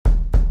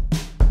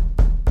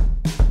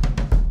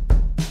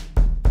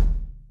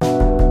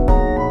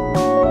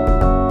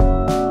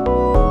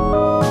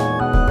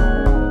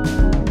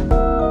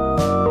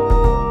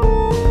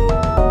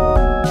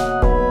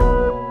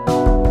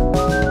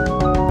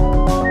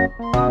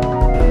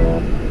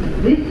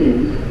This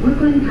is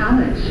Brooklyn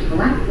College,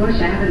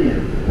 Flatbush Avenue.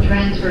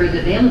 Transfer is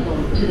available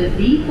to the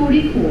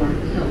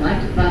B44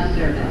 Select Bus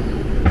Service.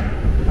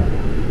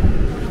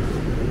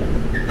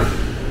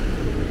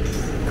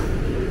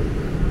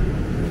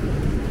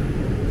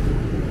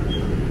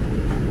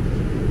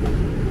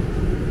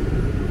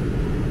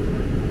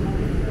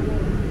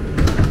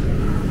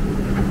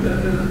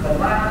 This is the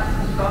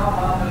last stop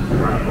on this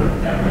train.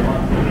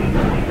 Everyone, please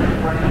leave the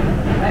train.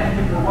 Thank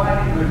you for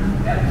riding with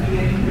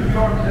MTA New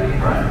York City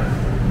Transit.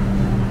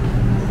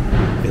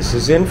 This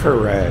is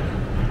infrared.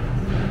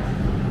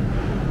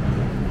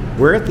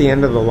 We're at the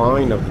end of the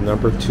line of the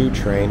number 2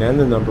 train and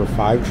the number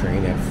 5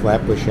 train at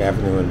Flatbush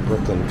Avenue and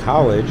Brooklyn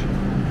College,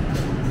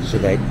 so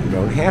that you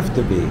don't have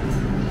to be.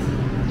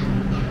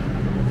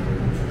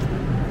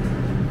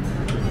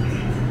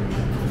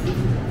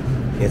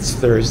 It's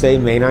Thursday,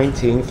 May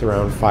 19th,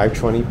 around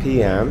 5:20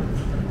 p.m.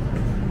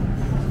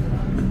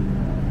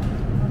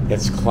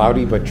 It's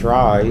cloudy but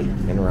dry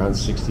and around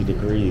 60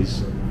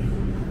 degrees.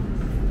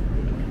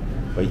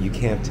 But you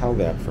can't tell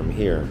that from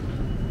here.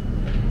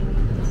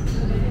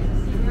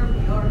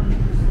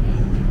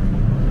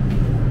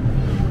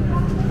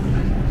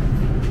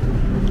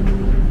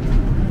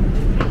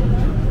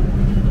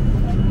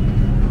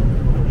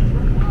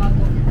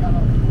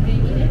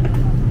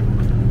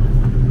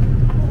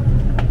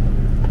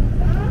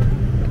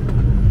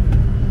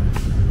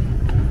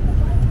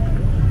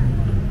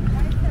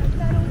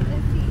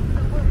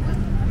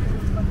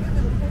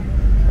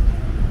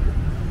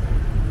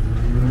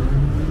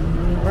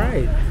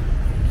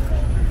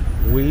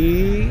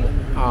 We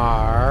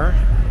are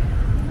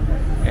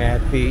at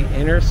the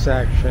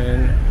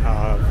intersection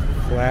of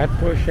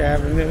Flatbush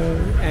Avenue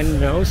and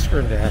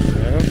Nostrand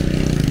Avenue.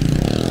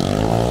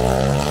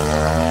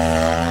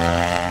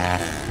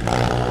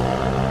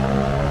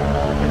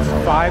 It's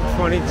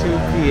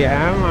 5:22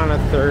 p.m. on a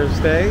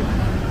Thursday,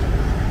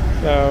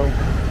 so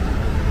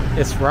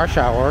it's rush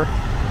hour.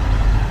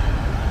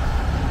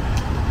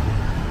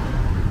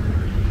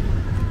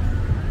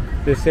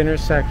 This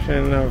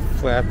intersection of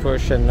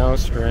Flatbush and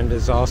Nostrand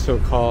is also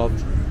called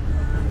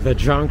the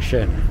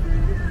Junction.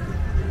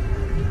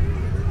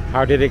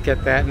 How did it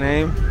get that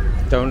name?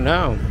 Don't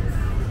know.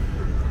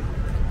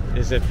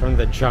 Is it from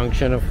the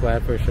junction of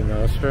Flatbush and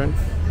Nostrand?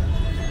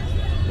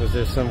 Was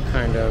there some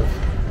kind of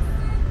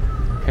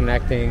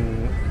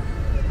connecting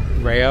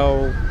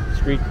rail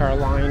streetcar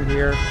line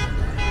here?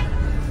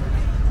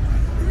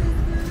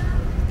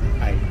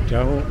 I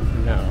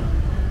don't know.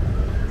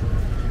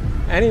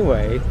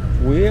 Anyway,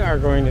 we are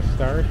going to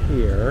start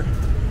here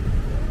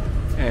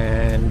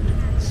and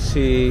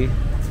see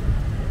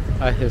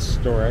a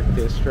historic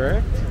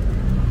district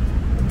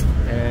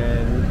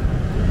and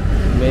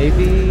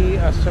maybe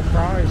a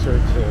surprise or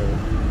two.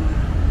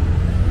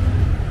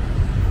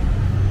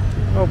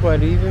 Oh,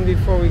 but even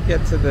before we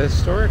get to the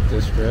historic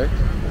district,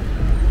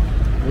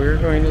 we're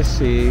going to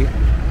see,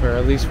 or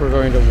at least we're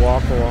going to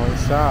walk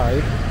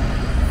alongside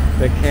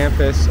the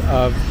campus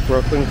of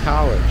Brooklyn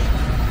College,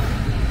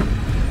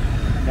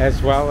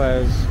 as well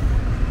as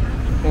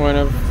one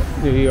of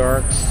New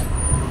York's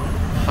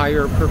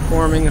higher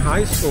performing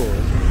high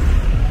schools,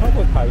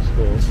 public high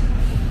schools.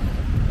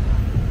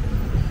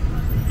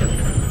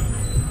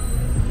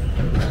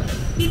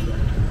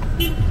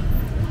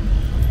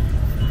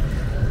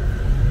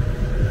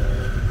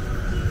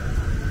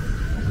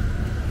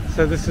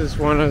 So this is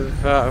one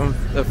of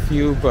the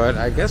few, but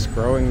I guess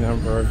growing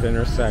number of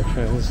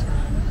intersections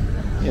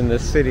in the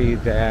city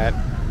that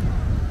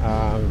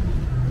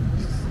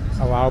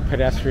allow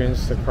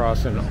pedestrians to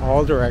cross in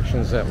all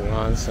directions at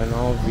once, and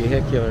all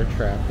vehicular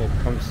traffic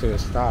comes to a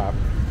stop.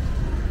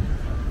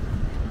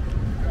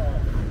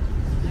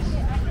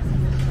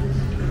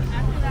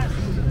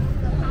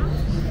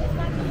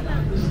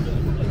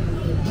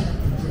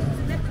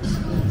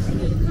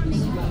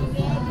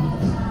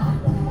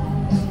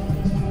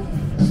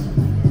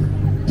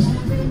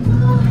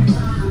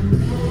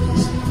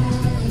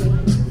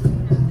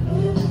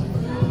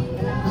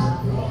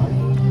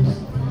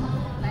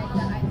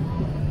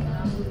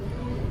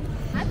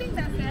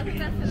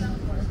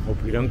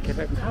 Hope we don't get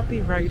a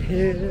copyright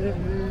hit.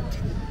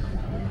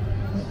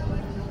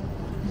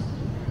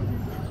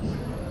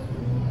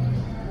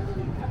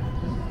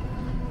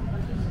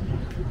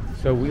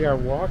 So we are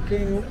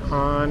walking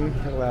on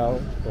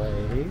Hillel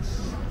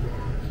Place.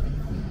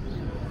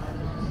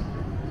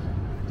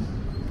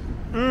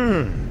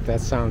 That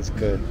sounds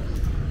good.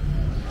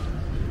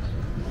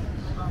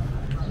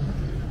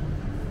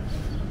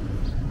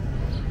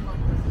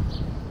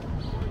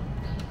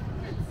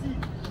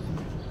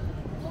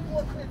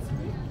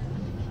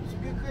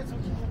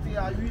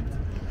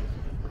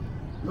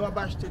 On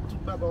va acheter tout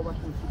là-bas, on va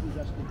continuer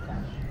d'acheter le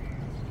cash.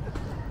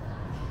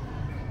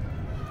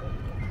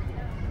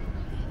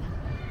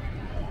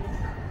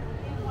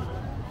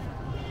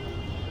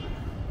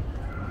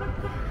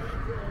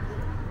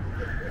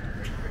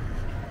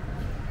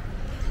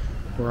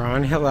 We're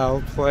on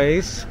Hillel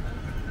Place,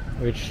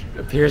 which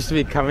appears to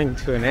be coming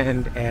to an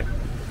end at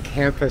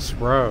Campus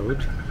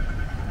Road,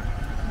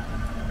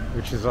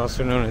 which is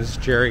also known as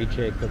Jerry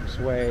Jacobs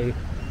Way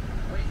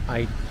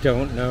I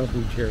don't know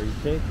who Jerry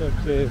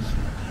Jacobs is.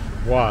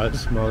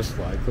 Was, most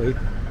likely.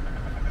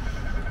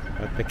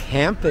 But the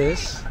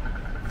campus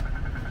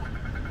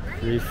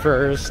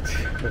refers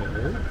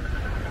to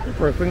the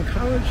Brooklyn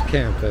College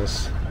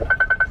campus.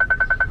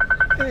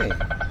 Hey,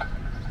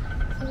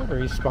 a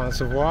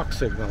responsive walk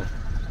signal.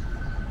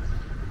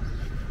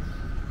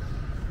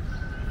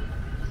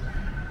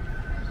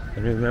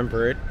 And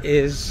remember, it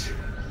is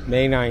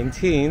May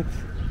 19th.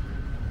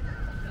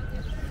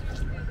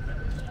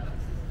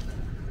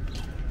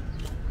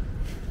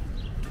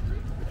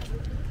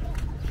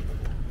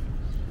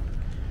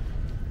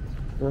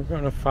 We're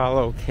going to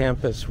follow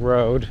Campus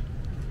Road.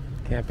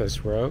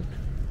 Campus Road?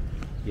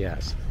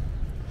 Yes.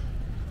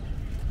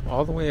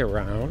 All the way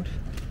around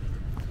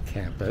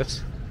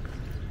campus.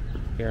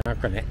 You're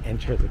not going to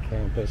enter the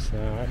campus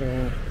now.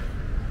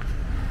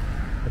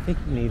 I think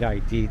you need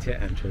ID to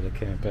enter the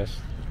campus.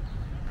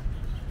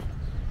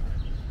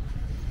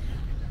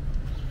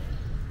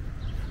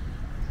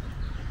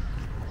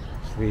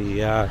 It's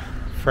the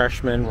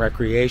freshman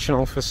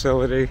recreational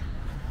facility.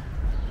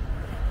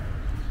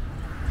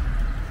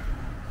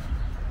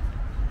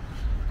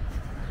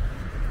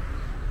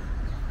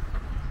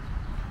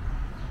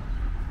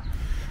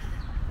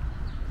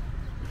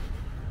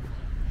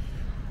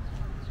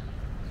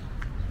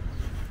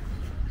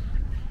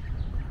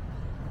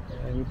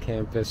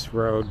 Campus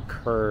Road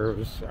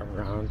curves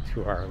around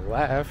to our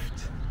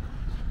left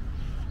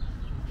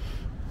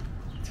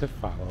to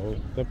follow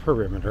the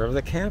perimeter of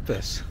the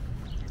campus.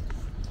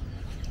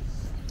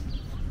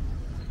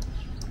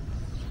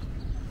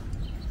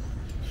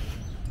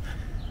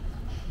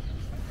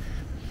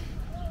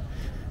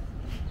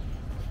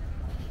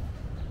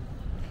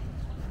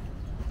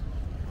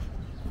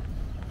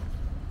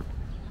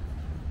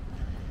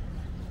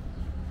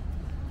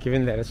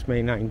 Given that it's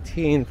May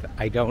 19th,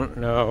 I don't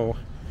know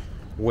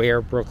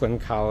where Brooklyn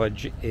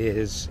College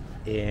is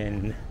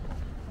in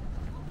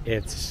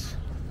its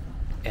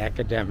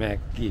academic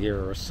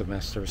year or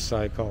semester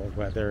cycle,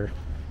 whether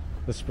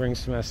the spring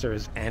semester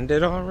has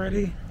ended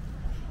already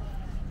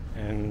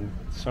and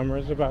summer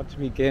is about to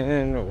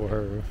begin,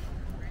 or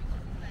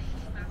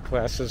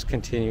classes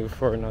continue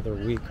for another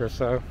week or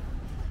so.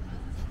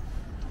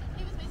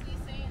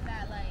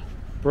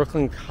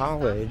 Brooklyn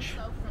College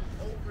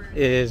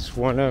is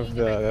one of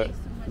the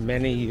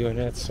many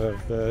units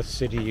of the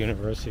City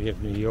University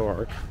of New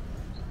York.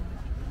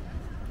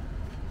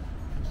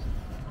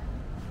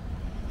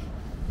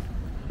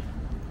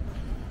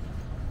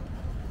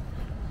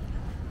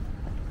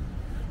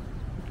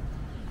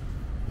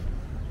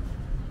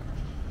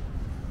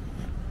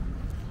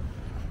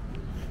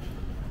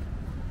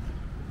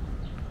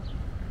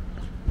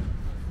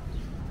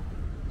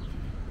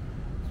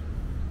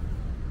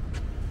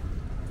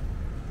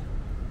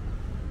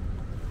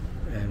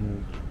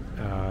 And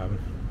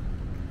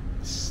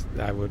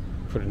I would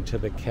put into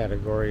the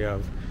category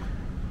of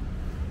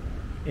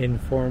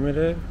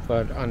informative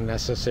but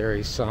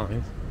unnecessary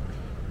signs.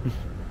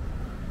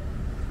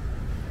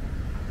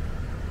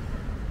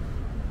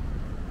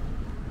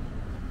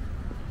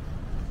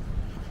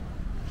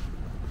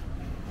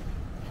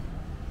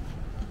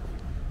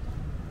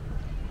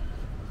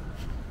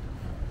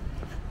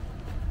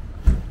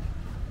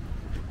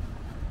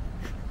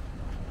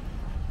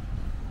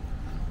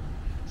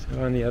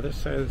 So on the other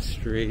side of the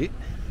street,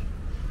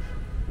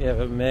 you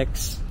have a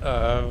mix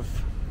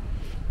of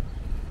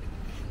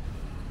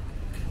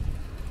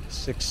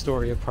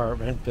 6-story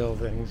apartment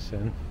buildings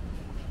and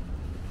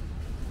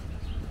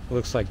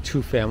looks like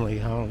 2-family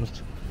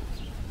homes.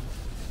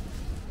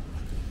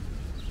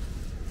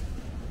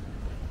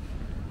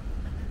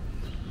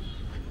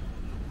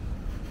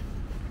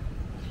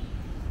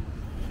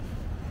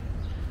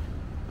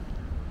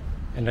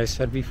 And I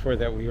said before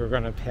that we were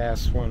going to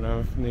pass one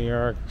of New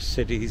York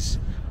City's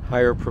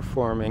higher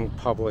performing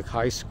public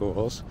high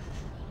schools.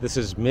 This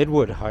is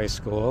Midwood High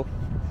School.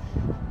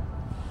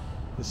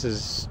 This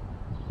is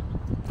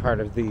part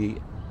of the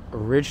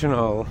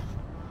original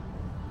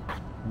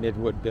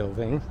Midwood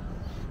building,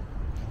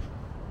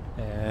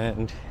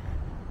 and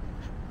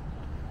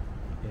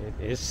it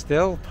is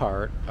still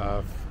part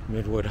of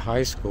Midwood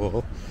High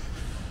School,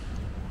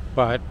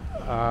 but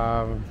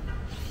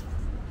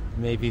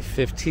maybe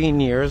 15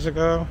 years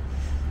ago,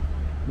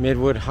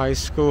 Midwood High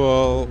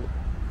School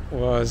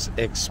was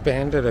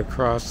expanded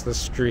across the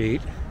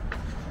street.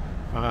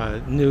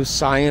 New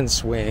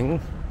science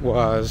wing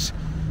was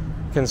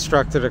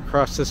constructed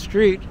across the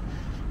street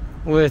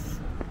with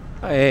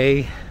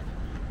a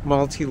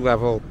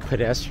multi-level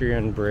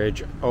pedestrian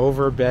bridge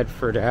over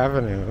Bedford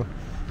Avenue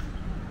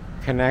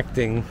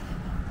connecting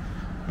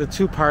the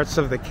two parts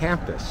of the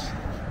campus.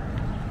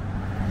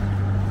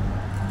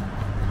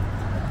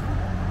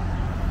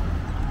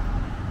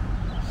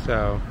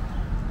 So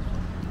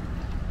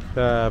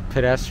the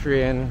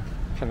pedestrian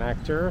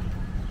connector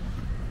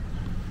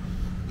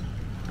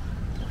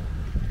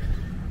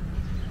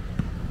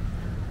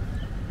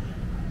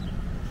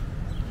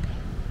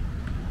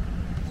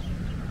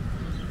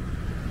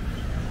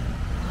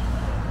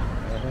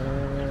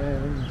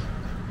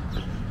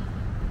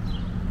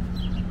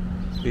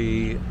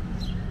the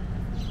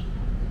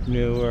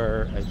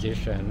newer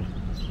addition,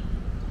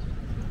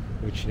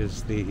 which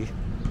is the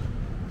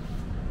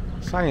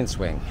science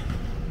wing.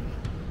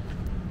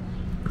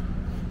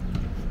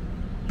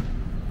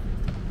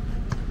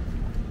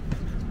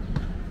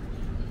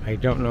 I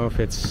don't know if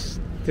it's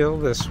still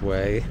this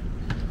way,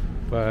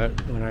 but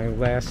when I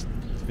last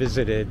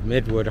visited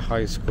Midwood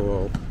High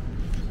School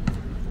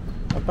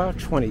about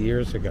 20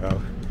 years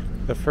ago,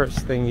 the first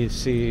thing you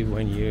see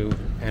when you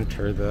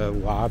enter the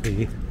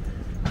lobby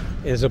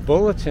is a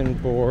bulletin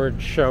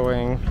board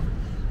showing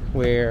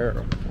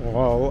where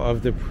all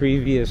of the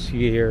previous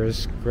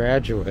year's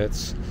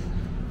graduates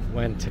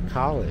went to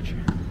college.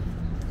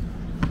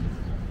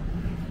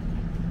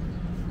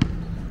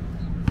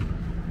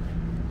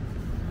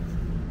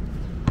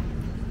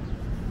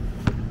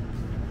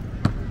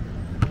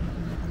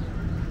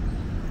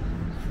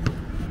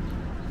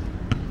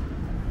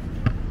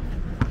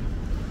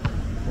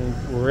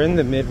 We're in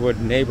the Midwood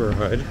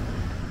neighborhood.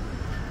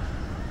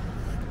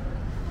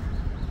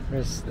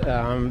 There's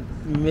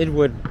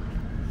Midwood.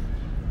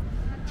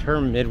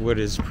 Term Midwood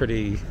is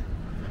pretty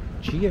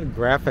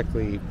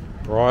geographically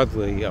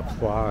broadly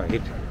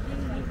applied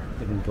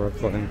in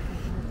Brooklyn.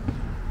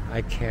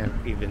 I can't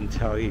even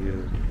tell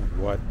you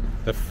what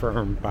the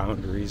firm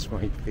boundaries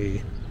might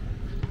be,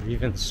 or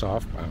even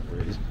soft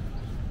boundaries.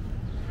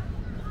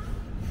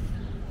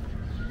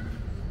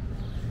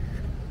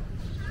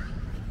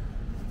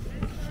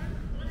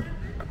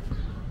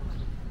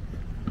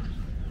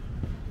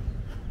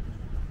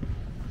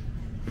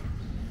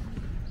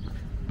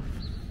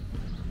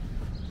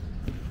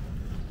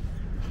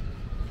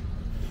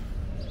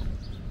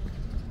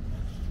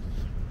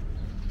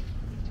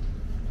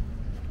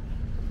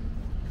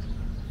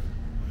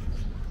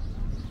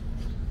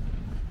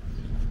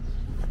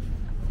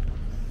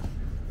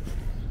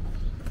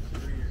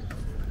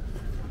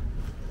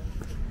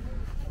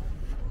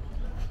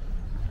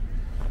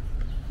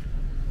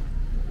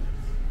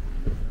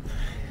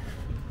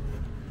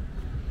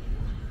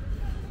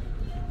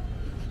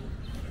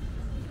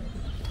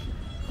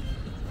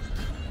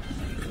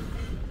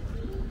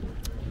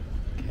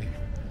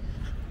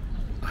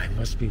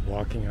 Must be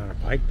walking on a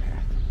bike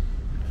path.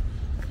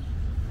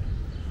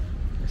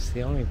 It's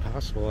the only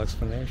possible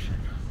explanation.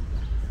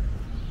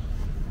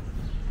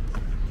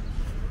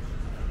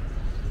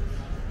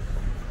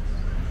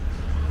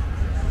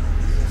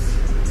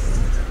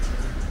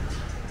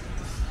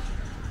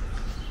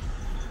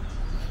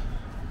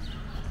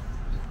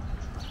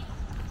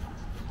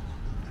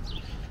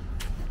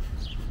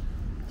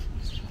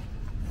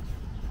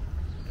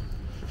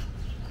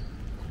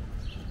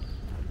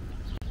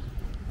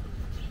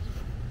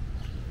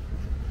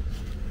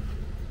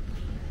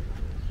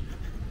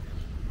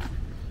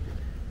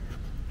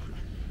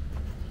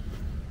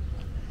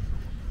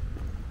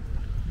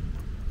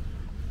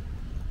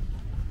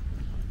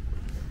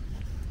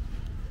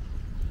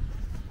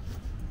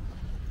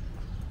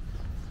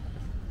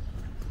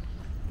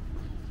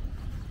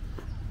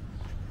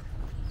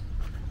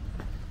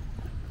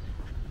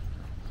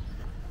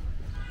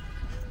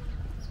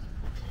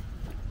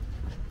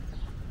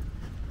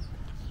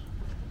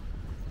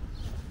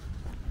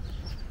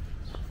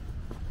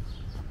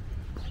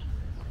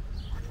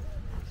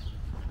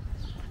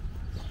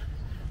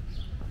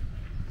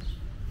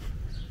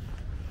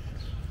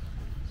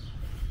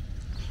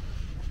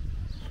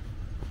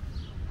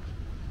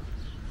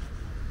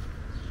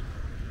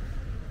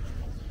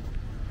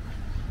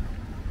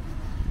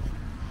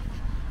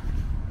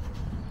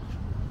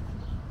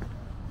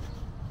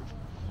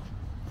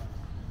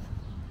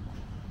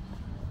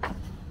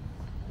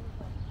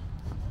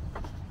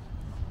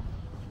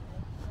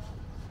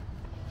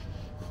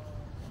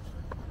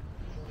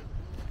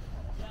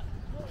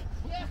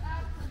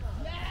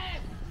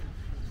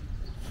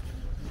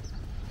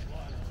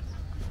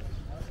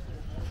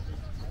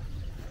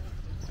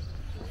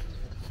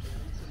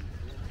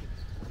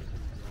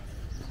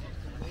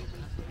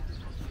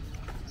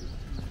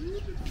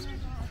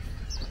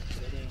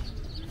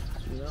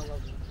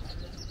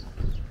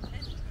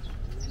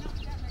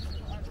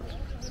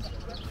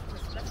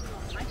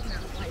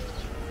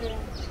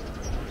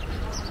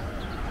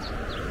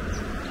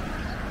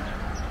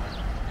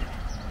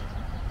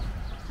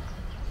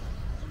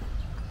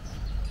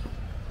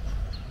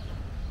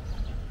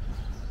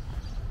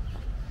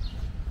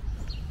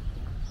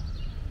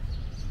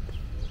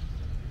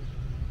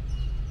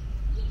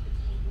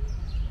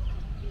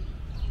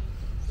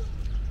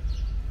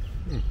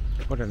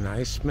 What a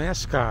nice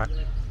mascot.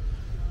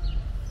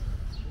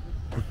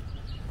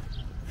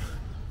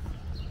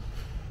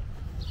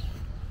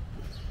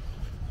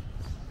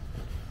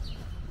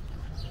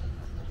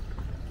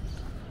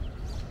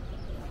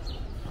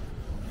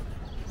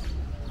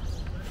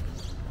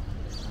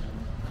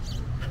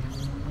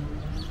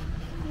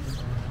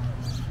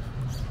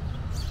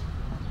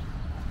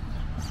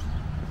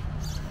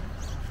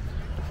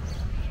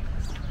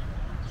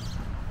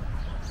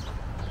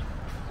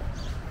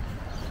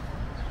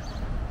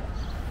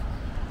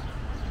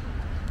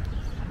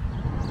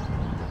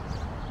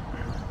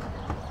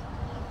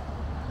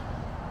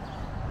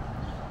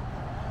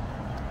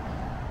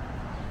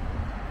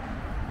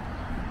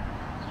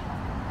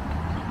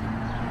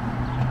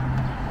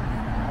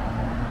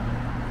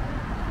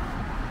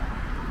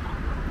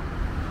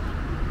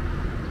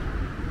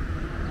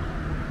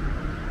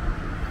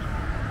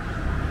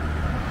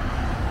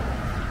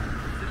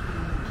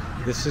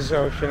 This is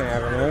Ocean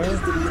Avenue,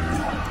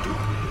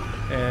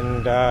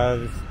 and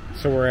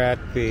so we're at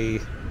the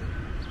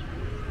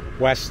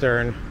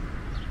western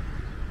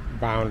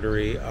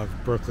boundary of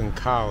Brooklyn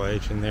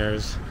College, and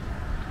there's,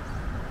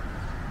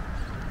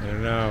 I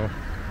don't know,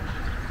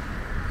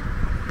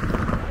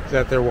 is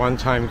that their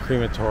one-time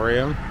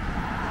crematorium?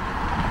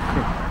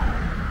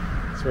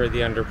 It's where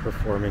the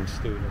underperforming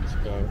students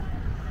go.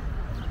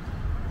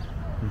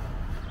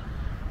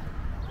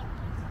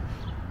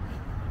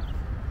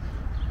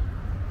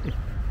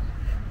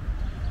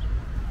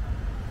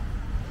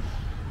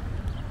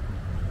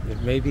 It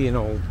may be an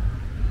old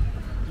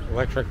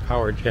electric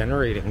power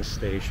generating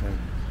station.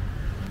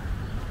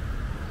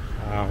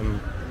 I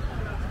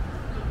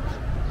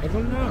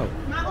don't know.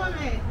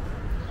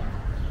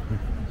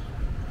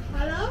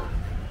 Hello?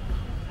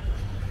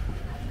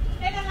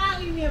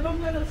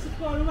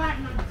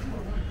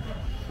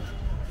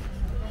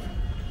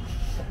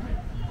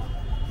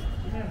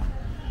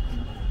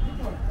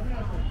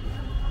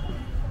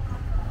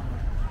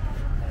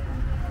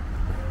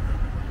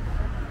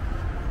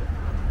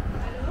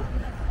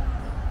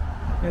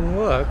 And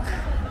look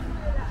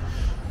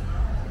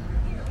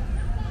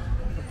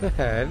up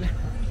ahead,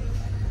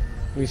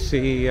 we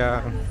see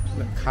the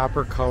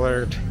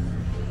copper-colored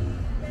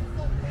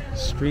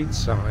street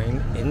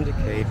sign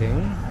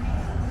indicating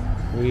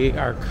we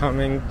are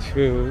coming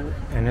to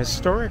an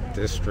historic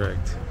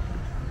district.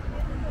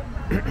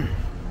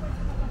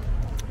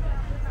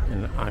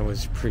 And I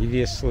was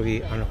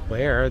previously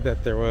unaware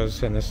that there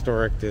was an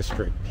historic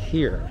district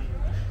here.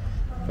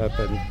 But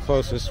the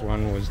closest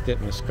one was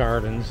Ditmas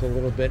Gardens, a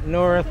little bit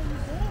north.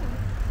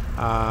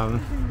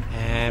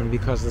 And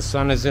because the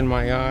sun is in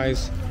my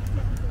eyes,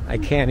 I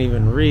can't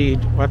even read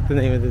what the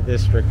name of the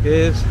district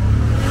is.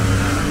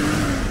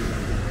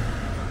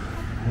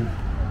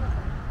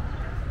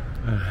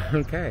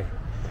 Okay.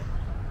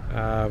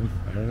 I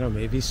don't know,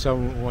 maybe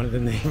one of the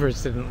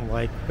neighbors didn't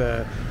like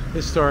the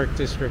historic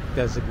district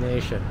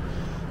designation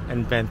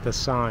and bent the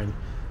sign.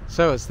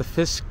 So it's the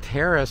Fiske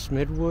Terrace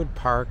Midwood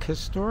Park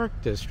Historic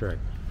District.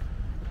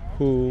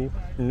 Who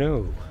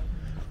knew?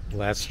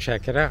 Let's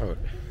check it out.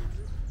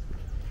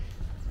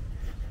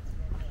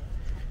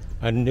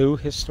 A new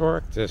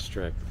historic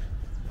district.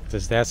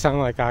 Does that sound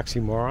like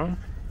oxymoron?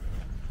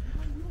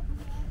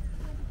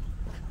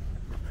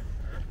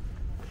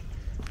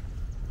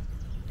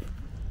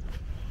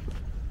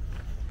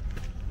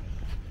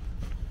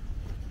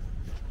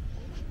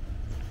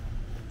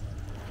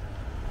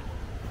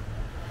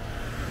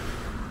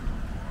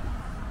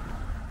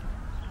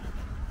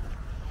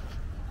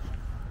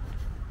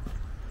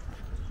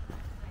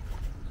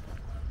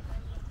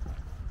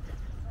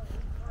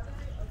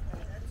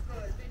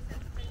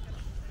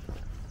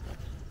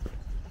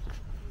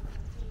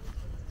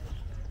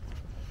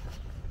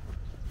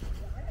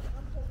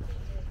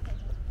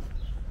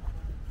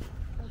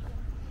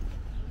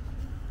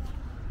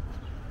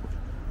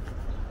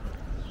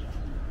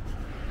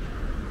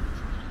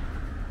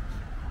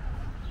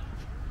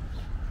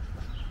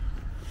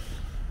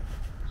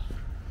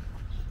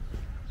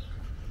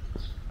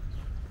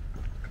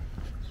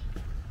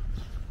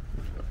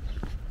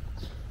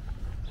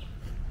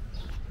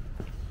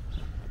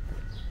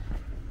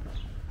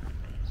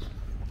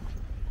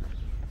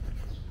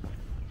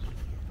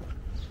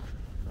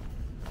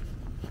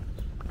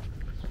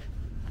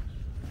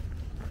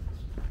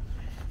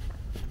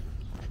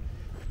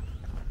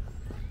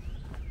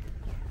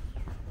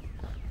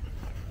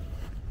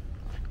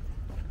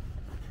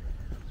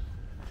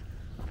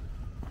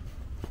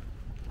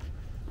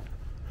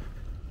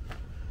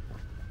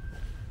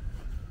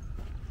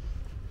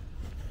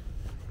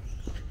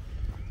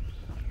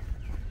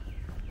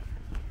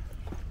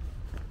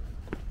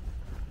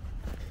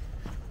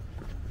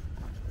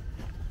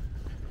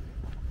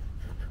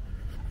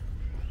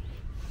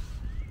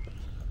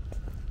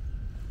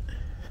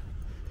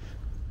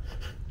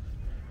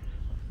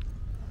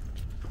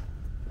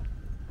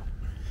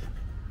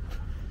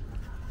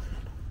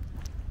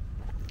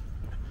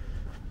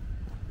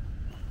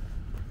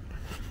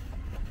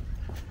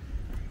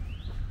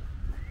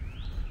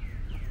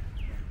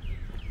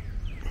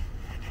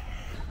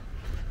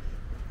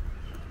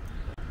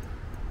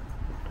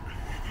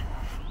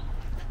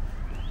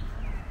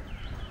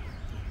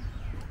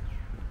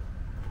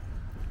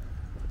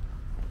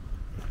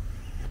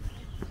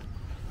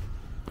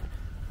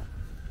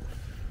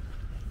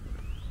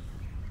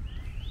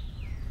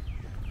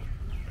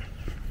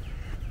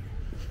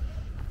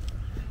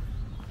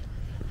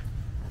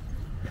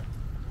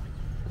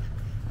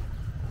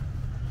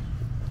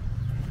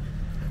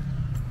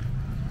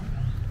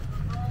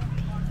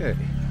 Okay.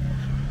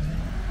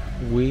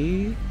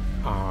 We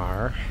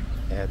are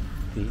at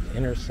the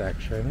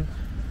intersection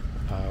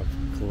of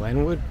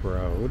Glenwood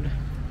Road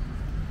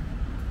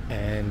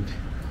and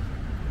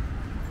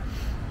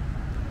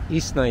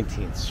East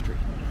 19th Street.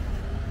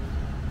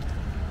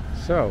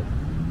 So,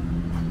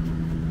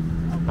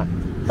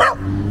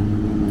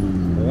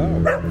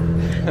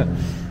 hello.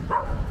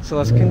 So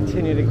let's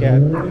continue to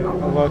get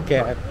a look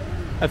at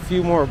a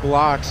few more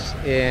blocks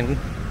in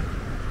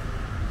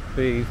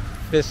the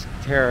Fiske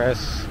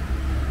Terrace,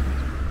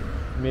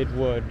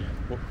 Midwood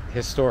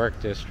Historic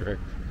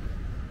District,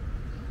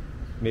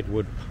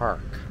 Midwood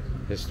Park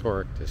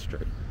Historic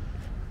District.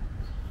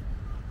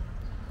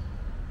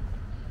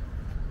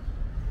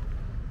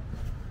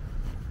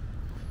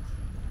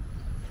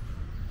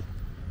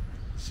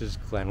 This is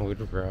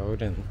Glenwood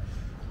Road, and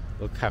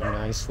look how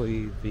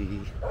nicely the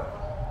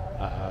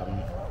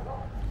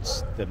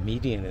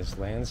median is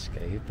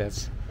landscaped.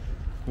 That's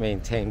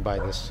maintained by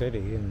the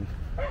city, and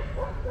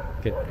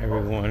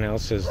everyone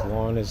else's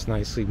lawn is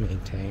nicely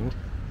maintained,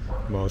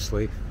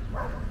 mostly.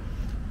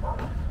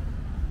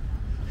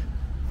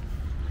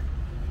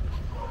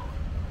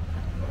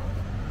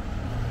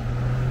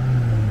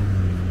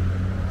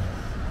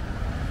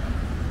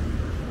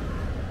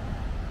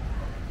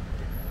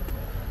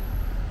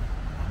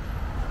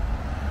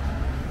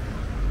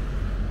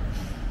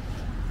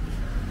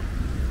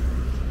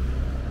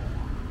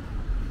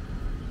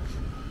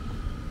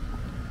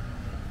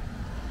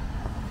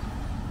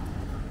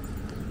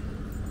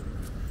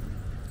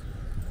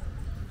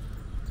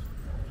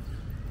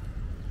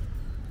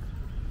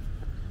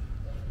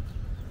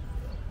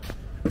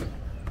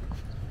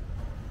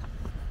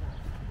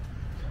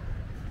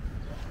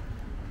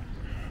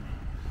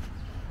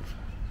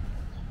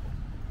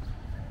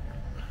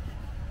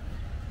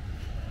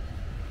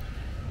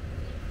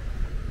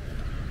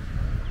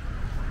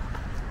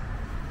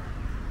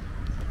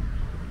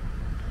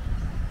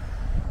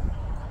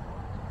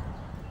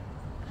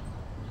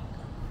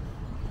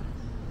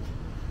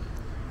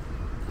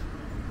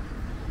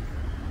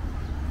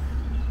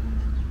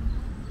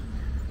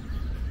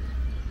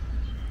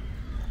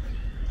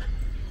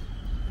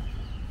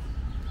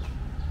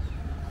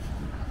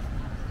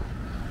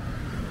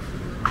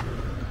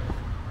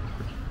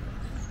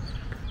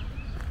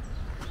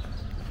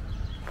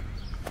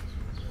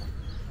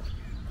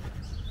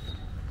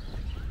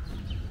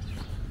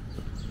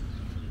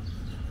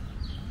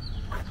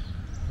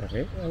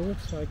 Alright, it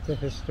looks like the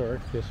historic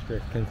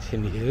district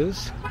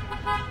continues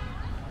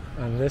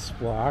on this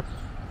block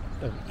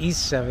of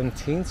East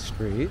 17th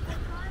Street,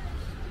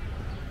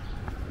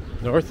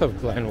 north of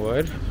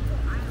Glenwood.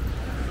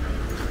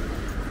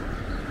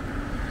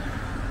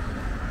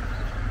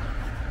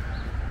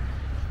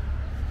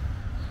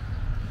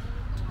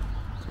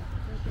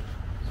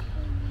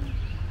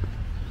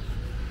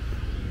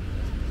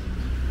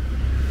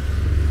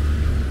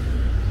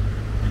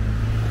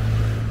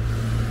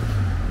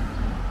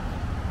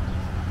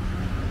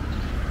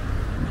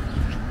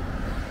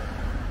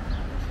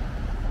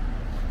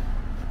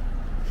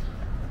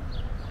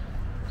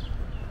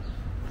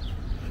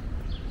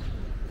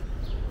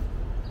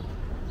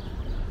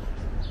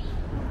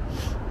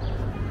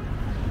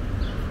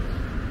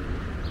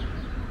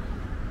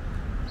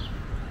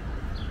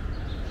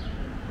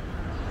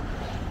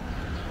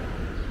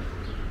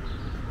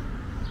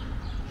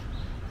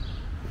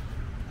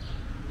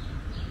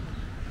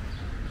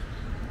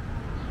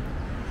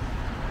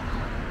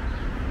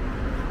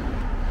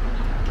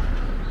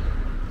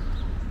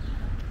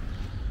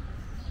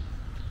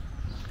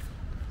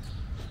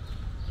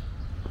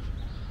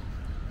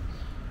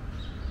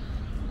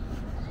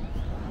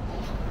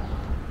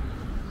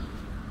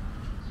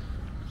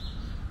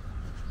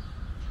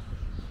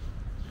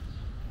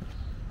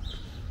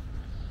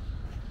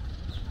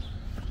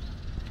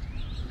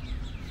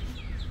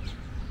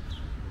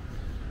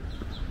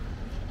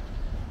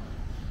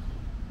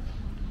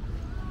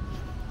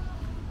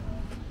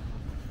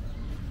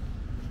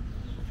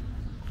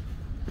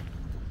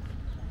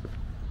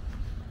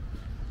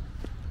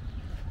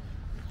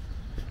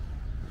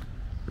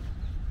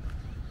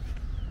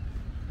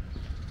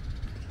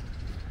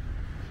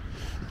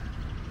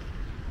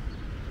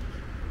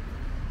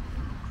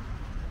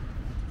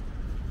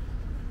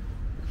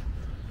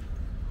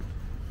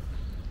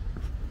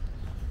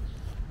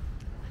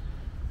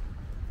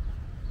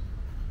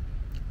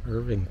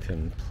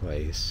 Irvington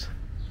Place,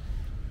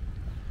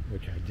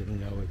 which I didn't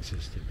know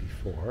existed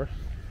before.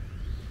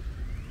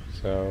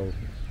 So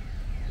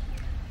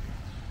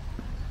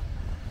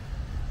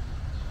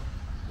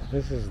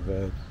this is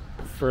the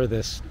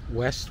furthest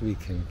west we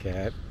can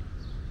get.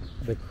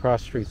 The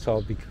cross streets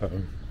all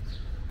become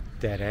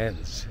dead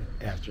ends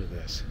after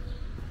this.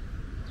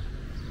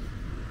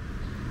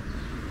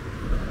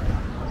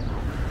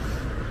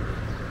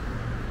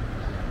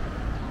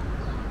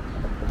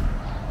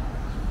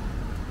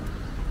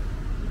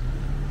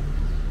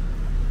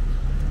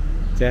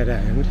 Dead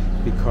end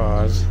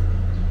because,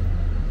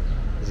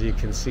 as you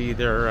can see,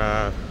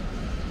 there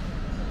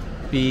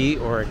B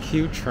or a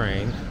Q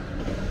train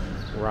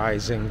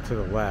rising to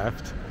the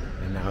left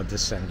and now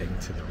descending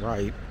to the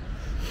right.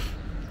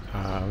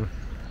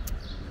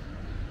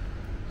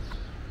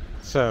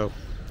 So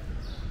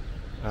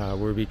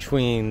we're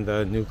between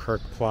the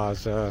Newkirk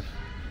Plaza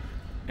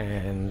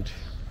and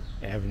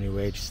Avenue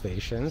H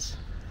stations,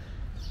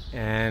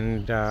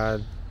 and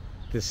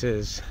this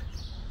is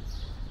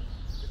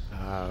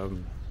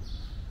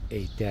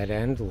a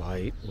dead-end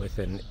light with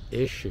an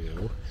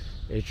issue.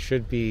 It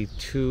should be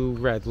two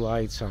red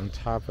lights on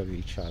top of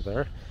each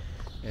other,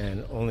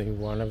 and only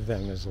one of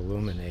them is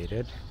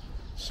illuminated.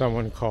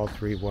 Someone called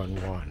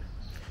 311.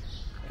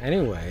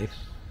 Anyway,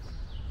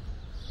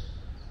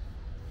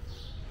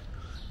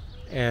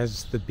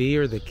 as the B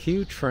or the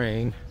Q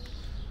train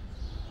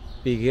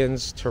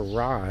begins to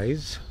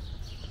rise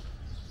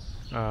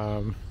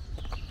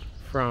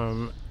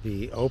from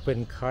the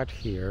open cut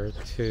here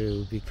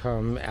to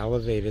become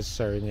elevated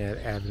starting at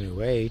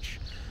Avenue H,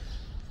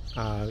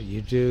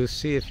 you do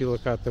see, if you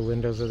look out the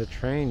windows of the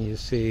train, you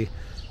see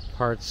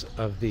parts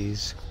of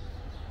these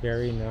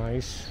very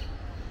nice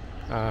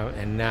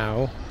and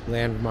now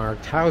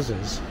landmarked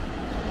houses.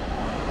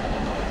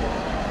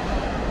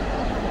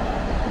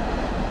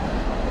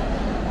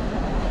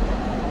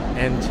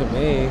 And to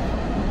me,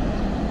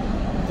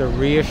 the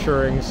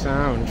reassuring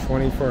sound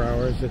 24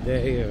 hours a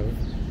day of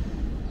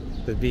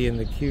the B and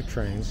the Q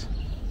trains.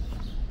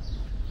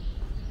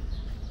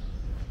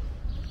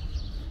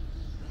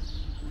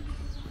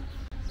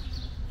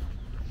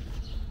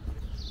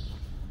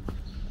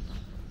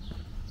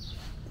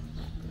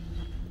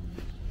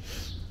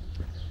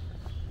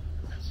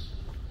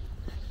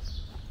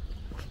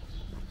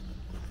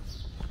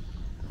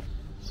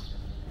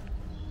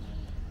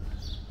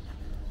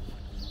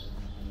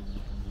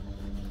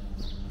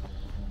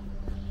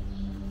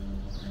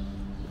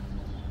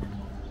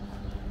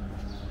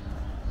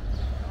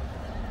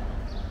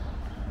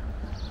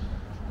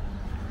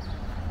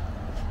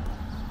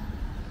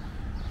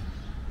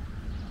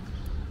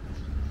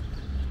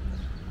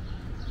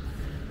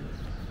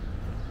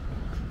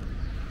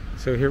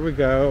 So here we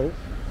go,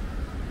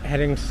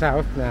 heading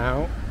south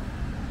now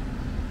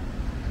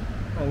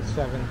on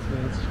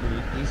 17th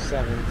Street, East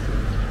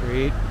 17th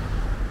Street.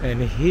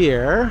 And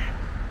here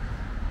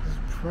is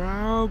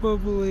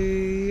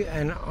probably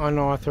an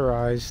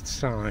unauthorized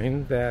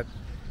sign that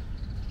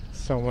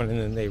someone in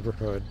the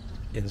neighborhood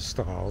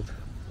installed.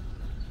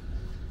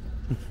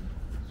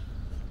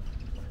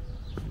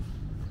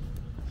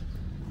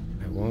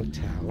 I won't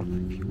tell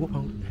if you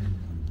won't.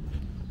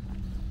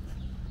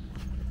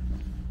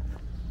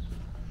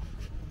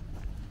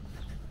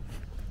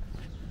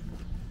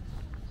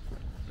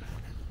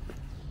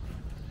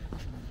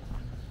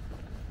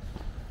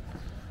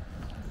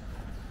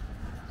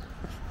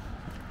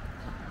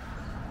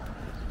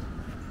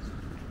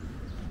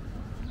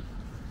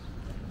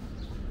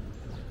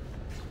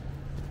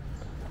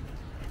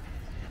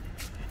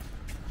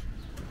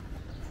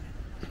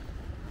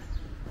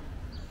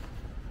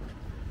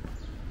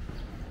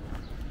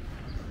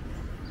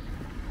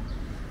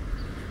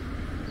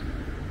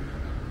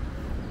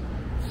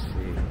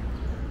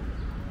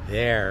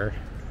 There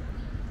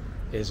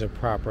is a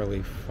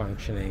properly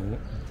functioning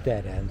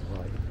dead-end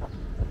light.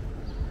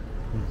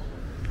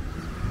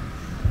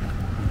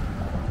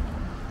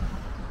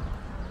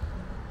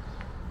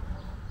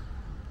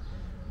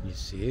 You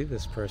see,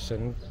 this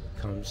person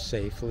comes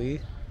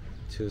safely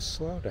to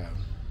slow down.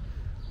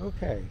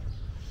 Okay.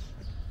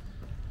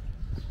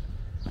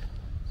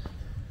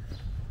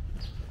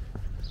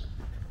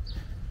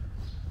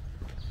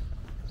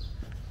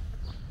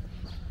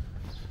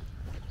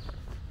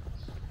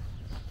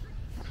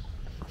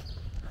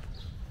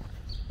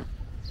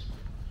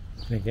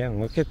 And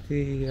again, look at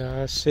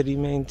the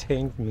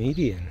city-maintained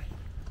median.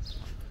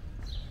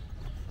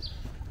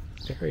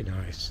 Very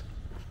nice.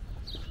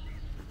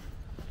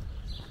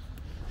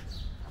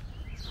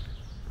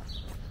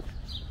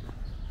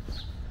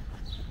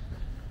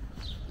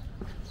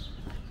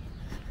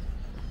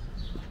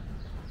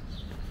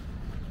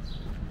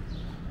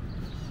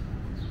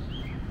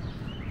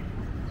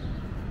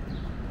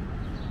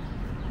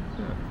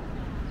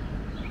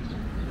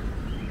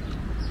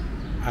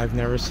 I've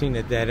never seen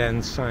a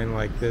dead-end sign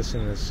like this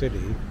in the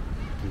city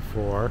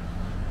before.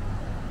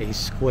 A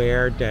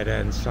square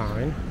dead-end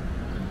sign.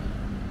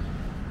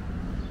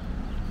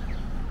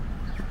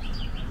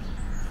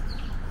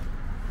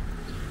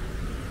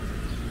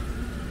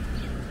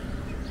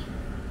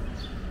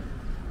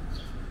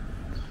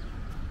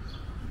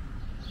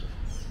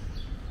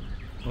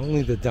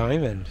 Only the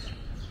diamond.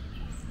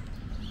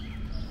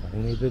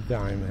 Only the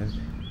diamond.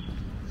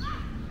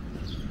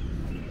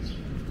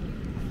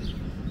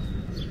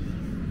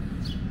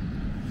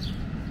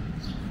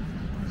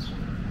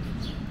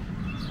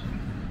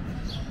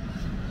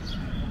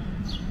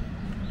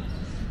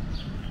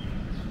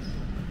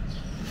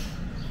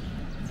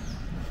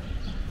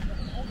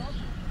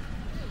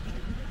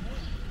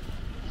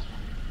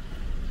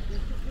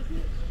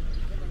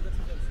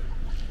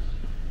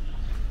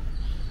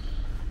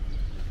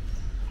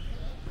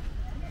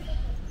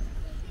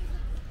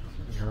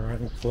 We're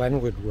on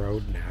Glenwood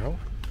Road now.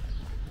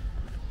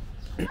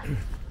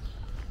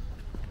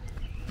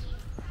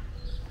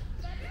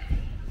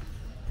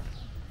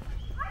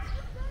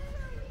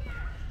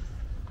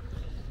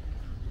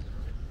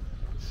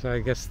 So I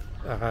guess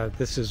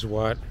this is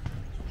what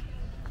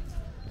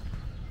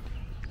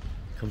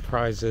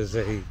comprises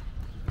a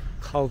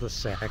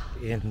cul-de-sac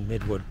in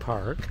Midwood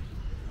Park.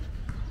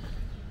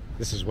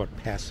 This is what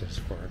passes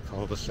for a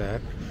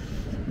cul-de-sac.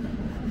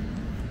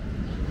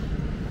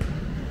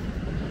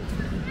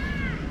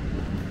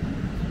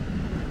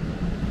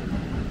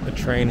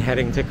 train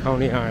heading to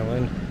Coney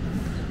Island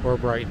or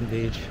Brighton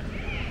Beach.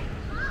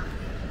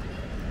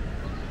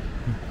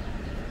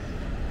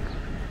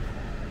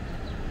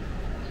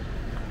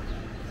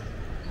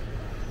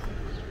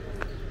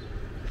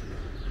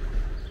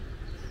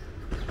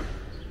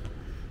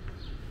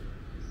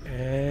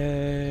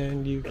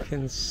 And you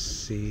can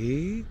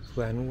see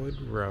Glenwood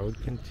Road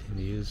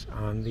continues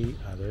on the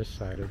other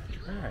side of the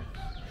track.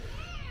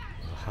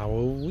 Well, how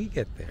will we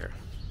get there?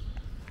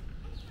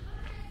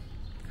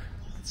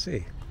 Let's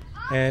see.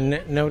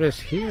 And notice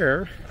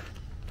here,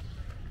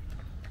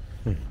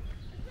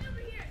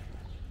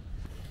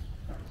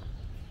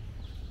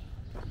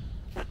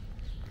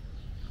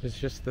 it's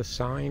just the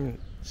sign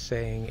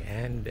saying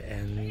end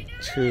and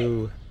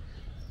two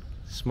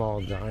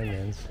small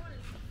diamonds,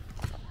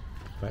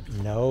 but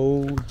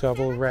no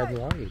double red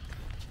light.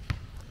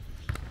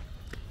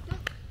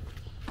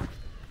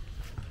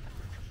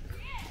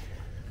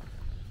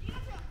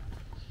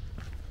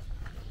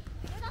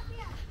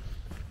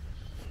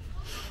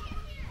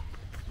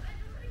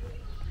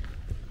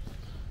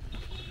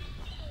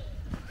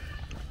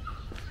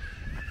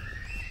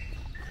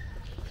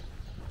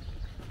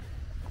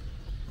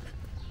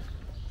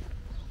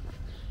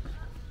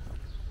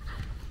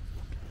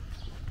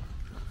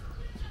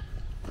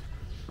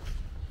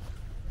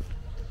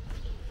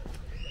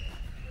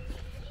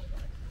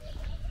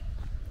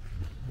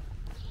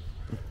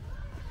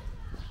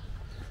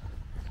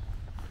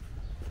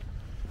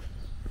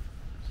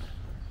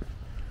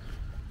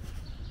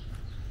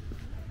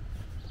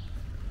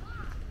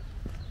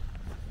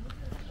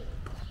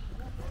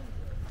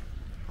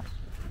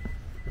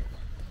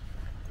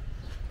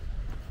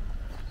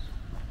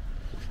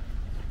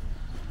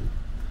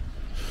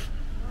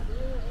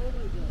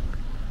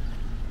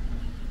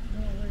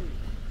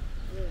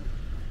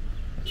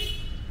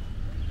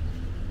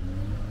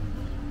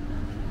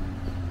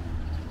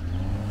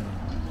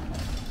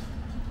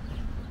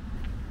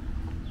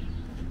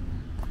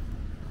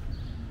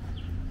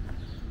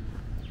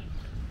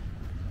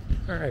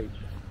 All right,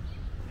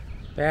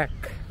 back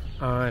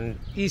on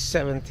East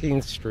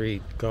 17th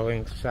Street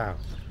going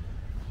south.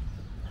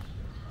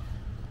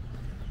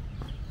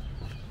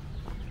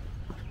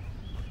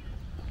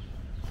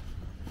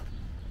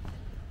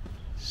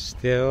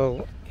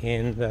 Still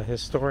in the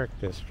historic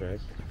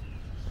district.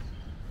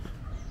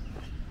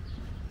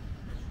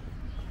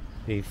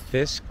 The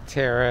Fiske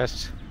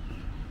Terrace,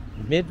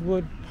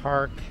 Midwood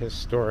Park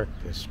Historic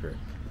District.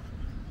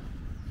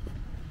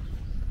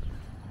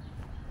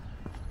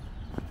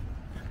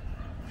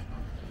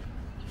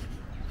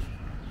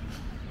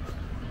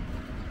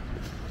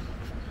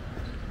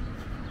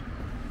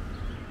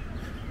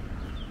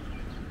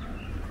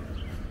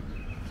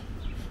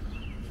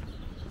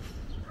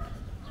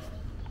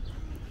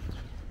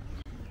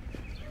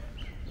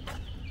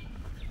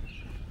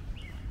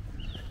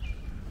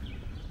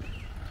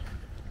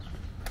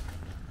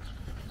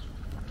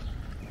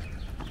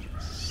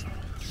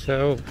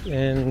 So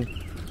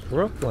in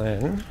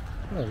Brooklyn,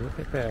 oh, look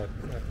at that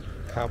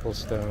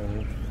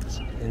cobblestone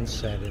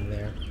inset in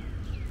there.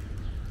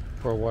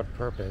 For what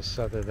purpose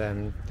other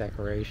than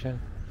decoration?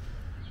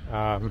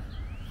 But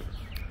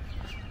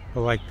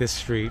like this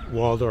street,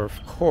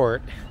 Waldorf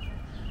Court,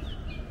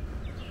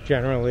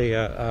 generally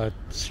a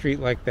street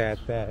like that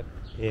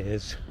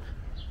is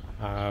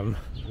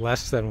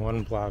less than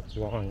 1 block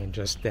long and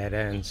just dead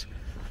ends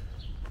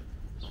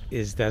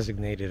is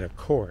designated a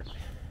court.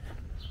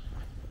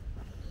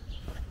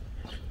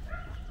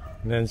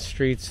 And then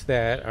streets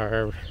that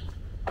are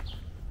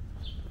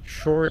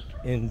short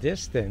in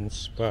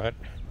distance, but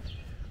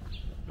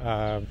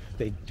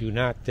they do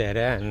not dead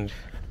end.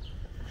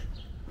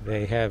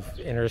 They have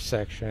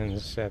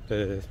intersections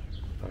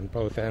on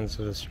both ends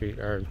of the street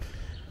are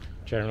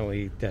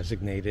generally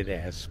designated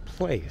as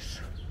place.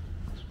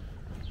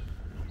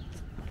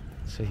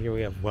 So here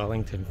we have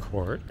Wellington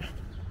Court.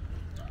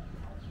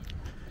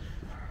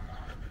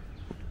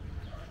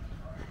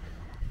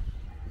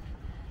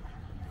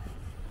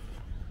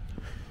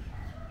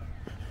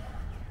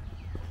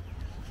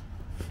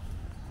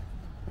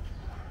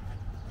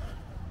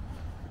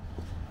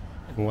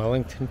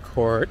 Wellington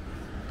Court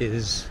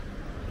is,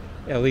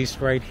 at least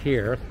right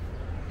here,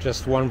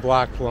 just 1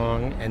 block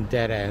long and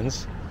dead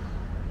ends.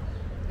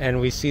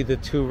 And we see the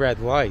 2 red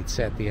lights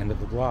at the end of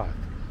the block.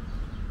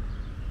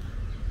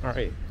 All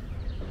right.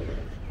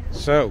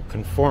 So,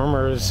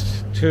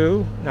 conformers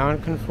 2,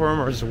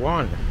 non-conformers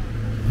 1.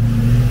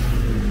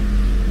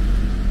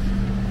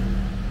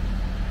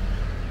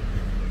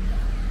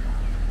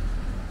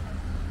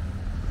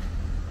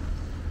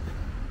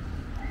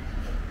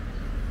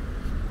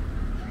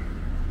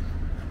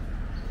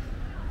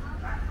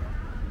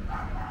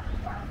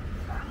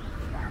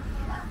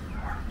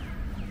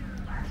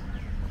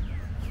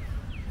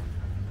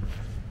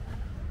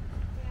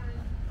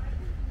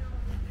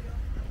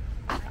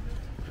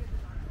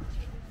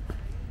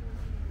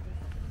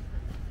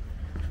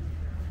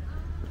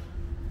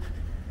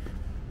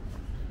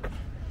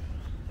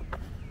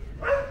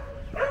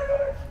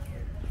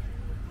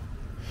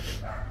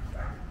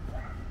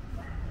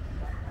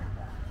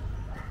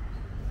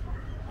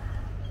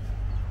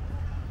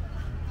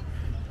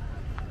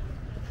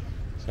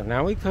 So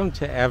now we come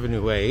to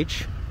Avenue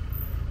H.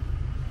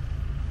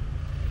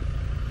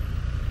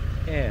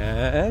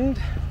 And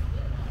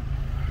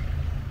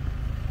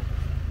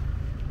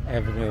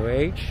Avenue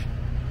H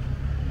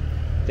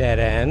dead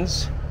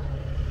ends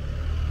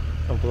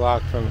a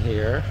block from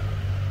here,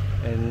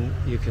 and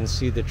you can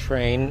see the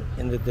train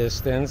in the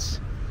distance.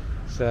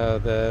 So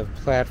the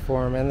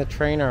platform and the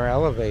train are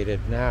elevated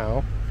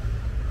now.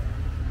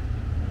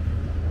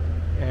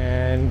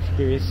 And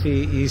here you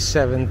see East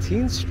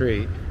 17th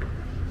Street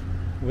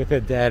with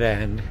a dead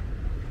end.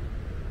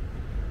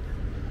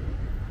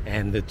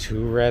 And the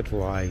two red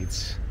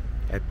lights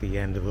at the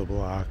end of the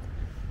block.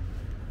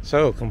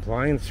 So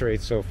compliance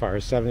rate so far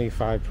is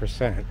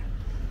 75%.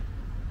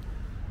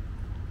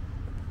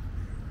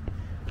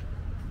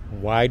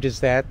 Why does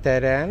that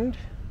dead end?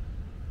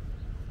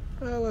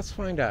 Well, let's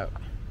find out.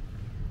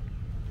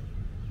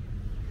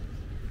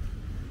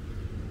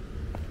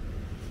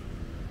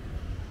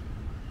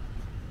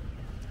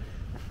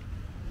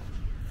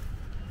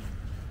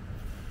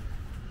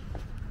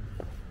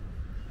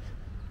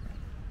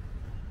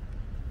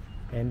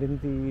 And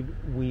indeed,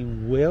 we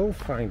will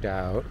find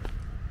out,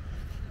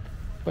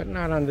 but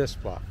not on this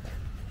block.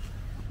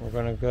 We're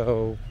going to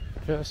go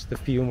just a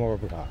few more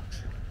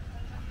blocks.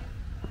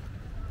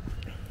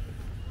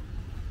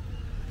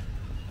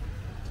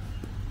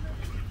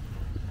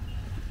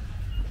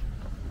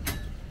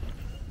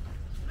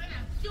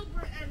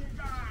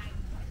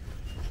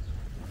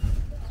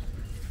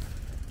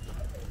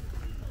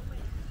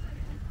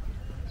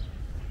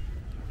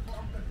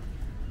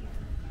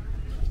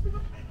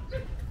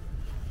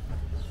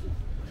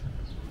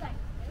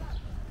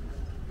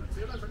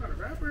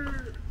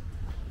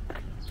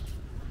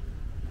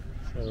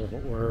 So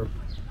we're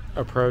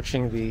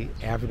approaching the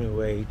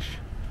Avenue H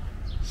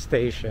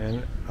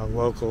station, a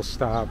local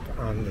stop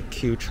on the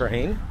Q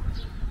train.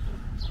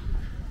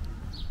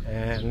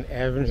 And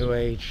Avenue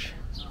H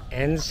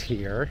ends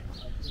here,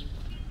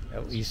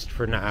 at least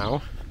for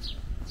now.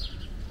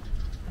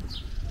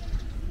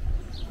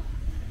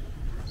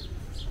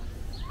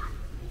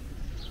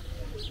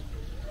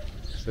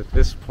 So at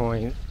this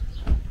point,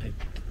 I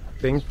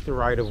think the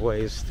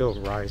right-of-way is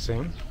still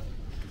rising,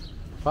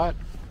 but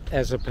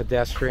as a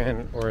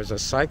pedestrian or as a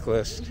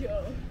cyclist,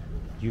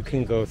 you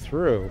can go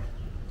through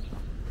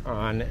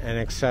on an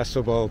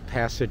accessible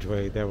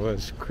passageway that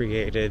was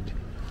created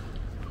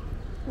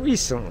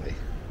recently.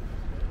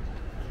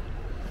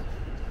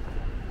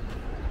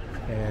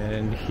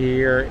 And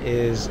here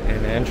is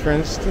an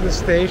entrance to the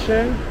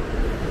station.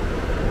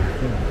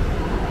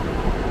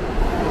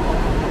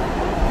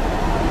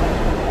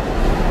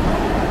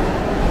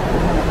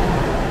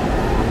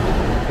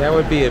 That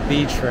would be a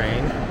B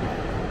train,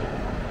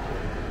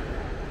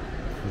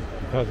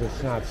 because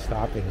it's not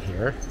stopping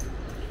here.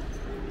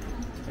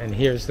 And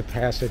here's the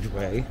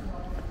passageway.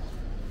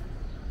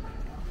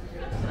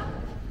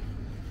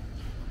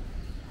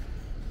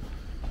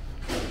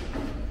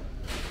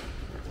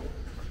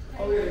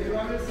 Oh yeah, you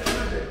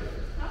understand it?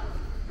 Huh?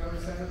 You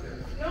understand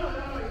it? No.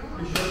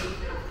 You sure?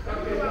 I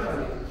don't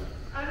know.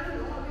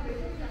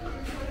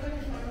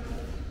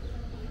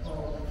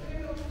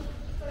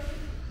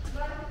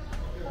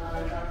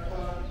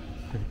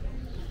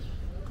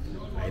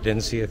 I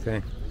didn't see a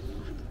thing.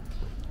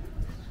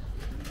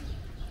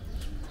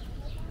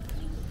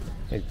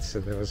 So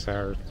that was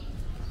our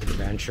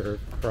adventure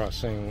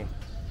crossing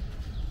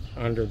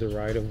under the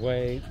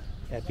right-of-way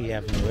at the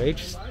Avenue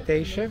H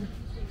station.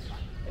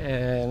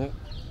 And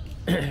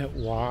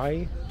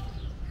why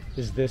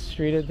is this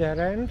street a dead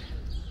end?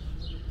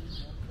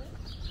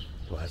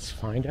 Let's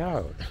find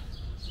out.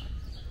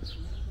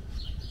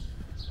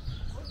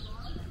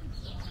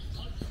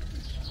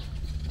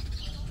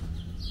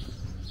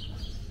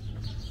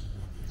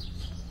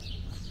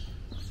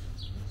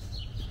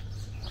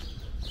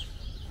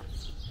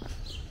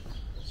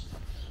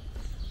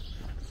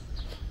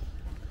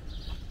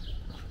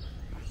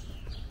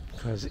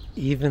 Because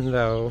even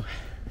though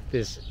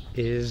this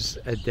is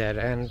a dead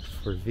end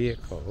for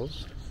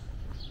vehicles,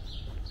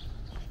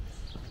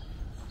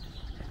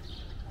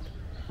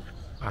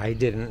 I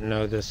didn't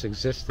know this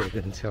existed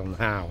until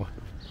now.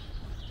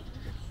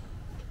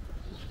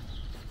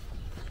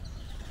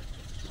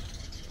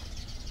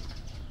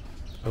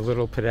 A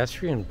little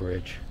pedestrian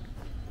bridge.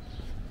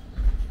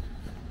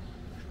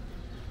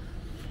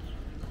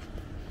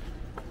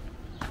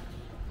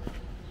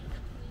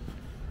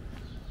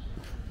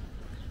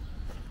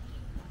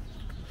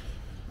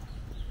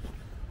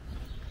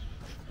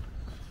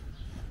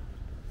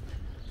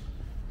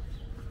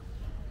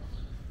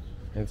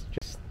 It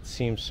just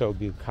seems so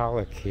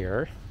bucolic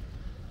here,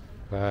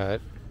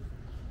 but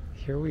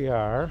here we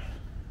are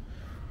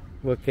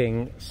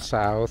looking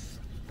south.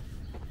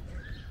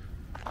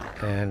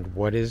 And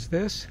what is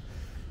this?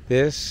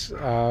 This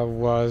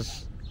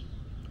was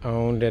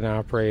owned and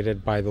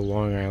operated by the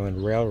Long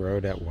Island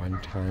Railroad at one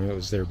time. It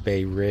was their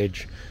Bay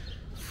Ridge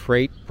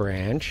freight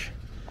branch.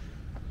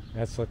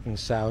 That's looking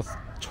south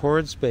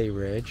towards Bay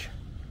Ridge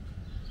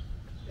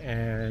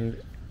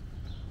and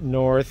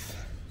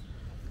north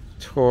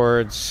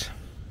towards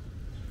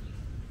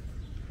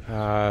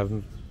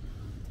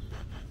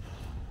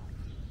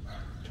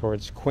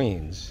towards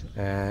Queens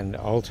and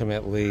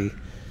ultimately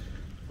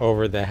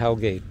over the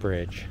Hellgate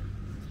Bridge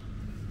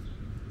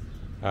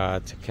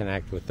to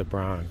connect with the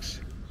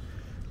Bronx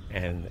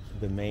and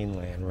the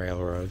mainland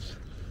railroads.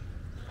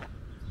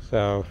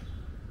 So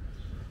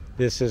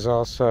this is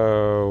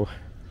also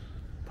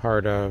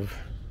part of,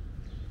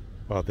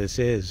 well, this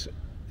is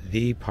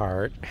the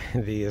part,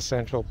 the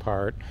essential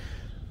part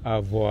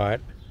of what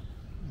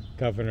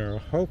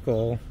Governor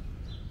Hochul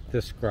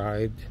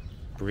described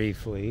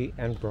briefly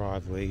and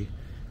broadly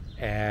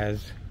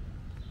as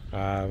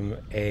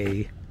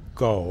a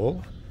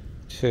goal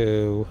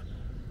to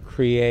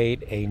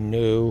create a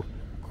new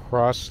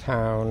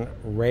crosstown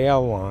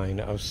rail line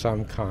of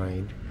some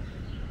kind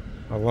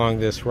along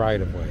this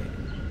right-of-way.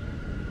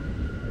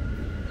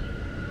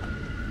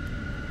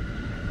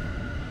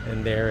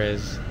 And there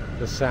is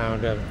the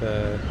sound of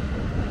the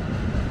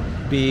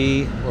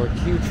B or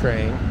Q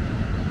train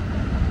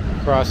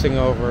crossing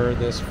over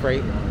this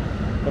freight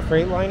line. The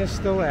freight line is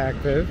still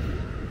active.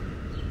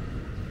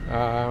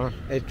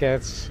 It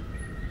gets...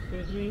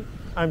 Excuse me?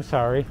 I'm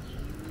sorry.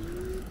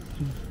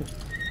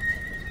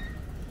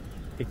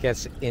 It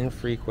gets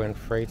infrequent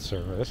freight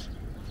service.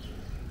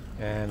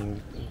 And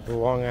the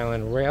Long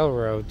Island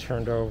Railroad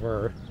turned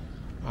over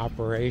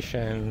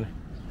operation,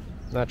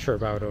 not sure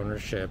about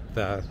ownership,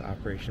 the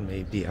operation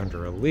may be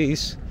under a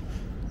lease,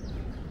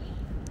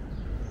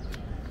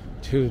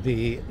 to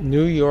the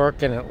New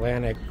York and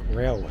Atlantic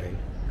Railway.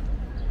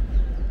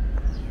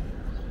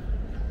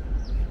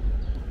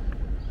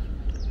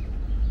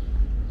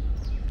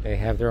 They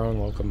have their own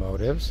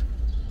locomotives.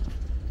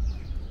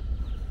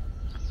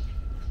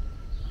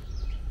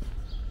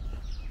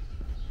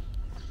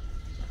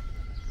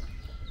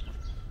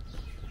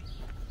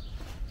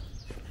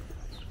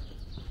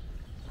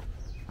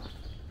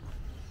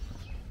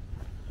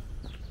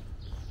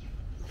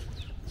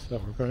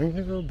 So we're going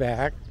to go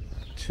back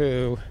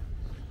to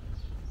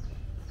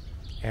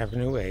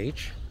Avenue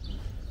H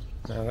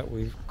now that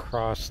we've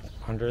crossed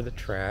under the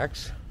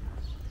tracks,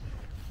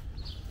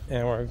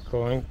 and we're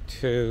going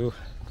to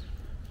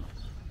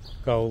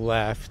go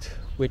left,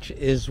 which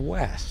is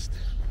west.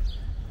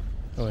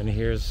 Oh, and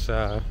here's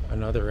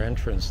another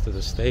entrance to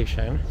the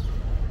station.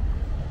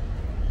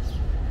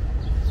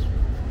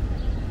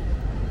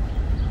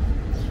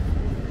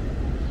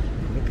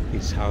 Look at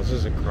these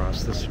houses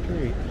across the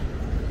street.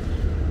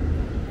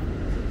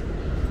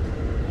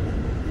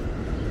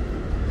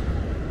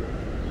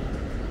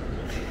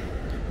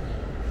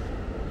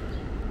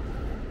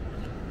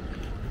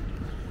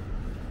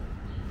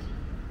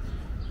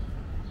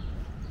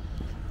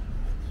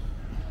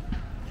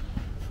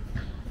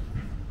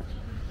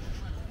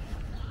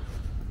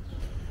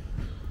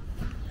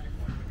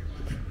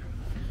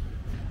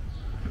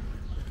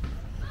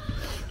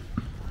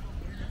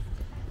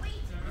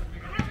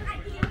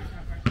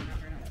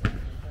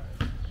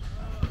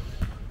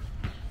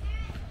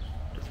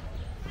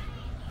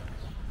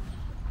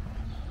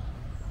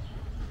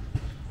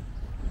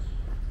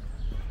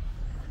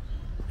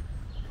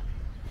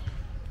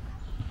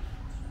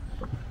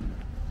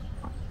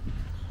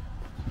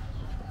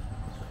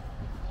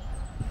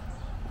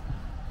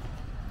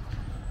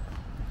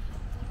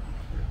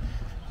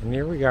 And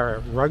here we are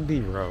at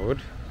Rugby Road.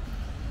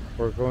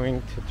 We're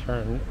going to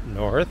turn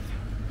north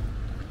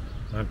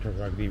onto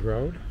Rugby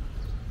Road.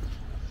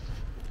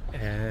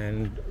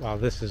 And while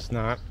this is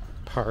not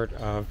part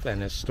of an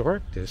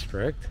historic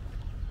district,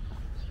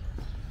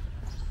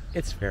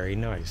 it's very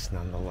nice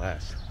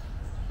nonetheless.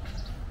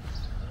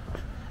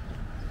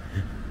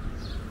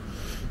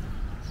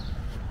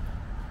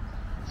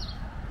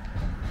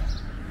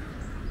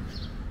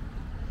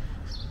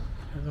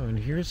 Oh, and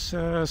here's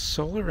a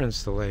solar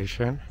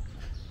installation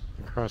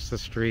across the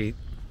street.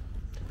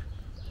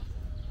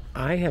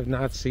 I have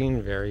not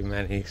seen very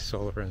many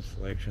solar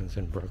installations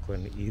in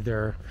Brooklyn,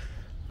 either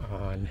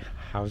on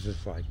houses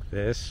like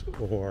this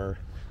or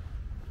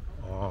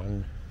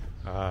on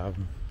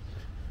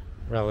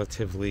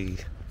relatively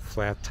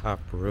flat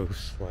top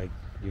roofs like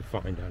you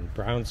find on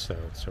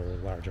brownstones or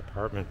large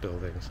apartment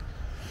buildings.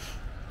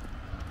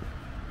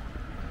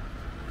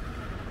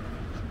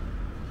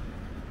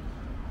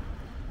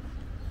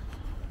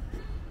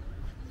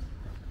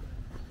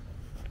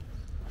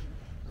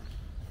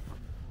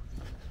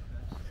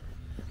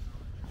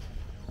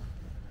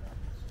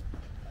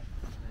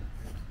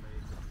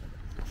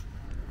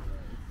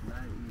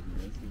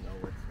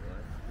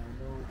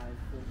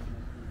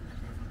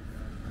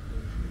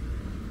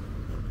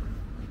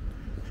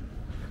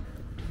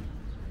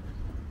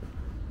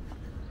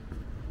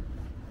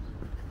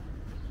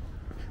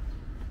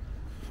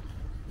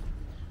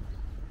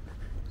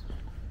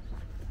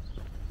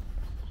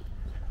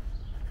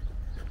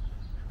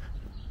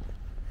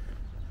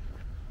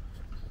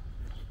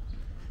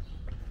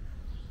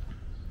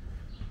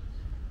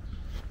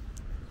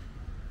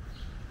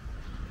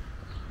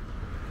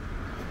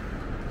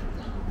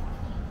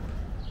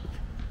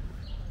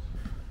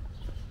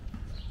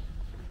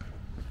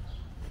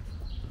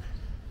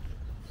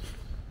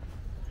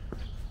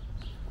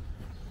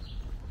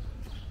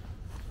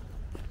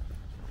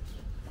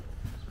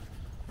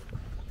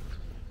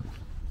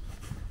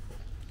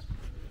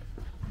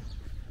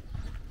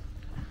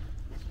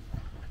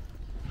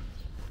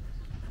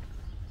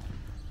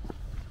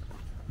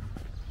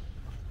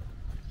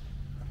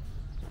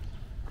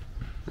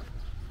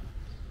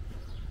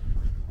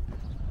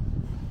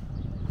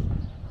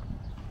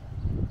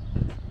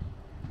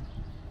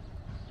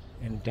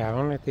 And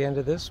down at the end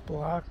of this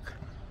block,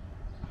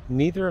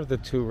 neither of the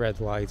two red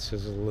lights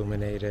is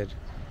illuminated.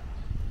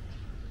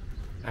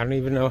 I don't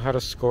even know how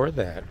to score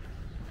that.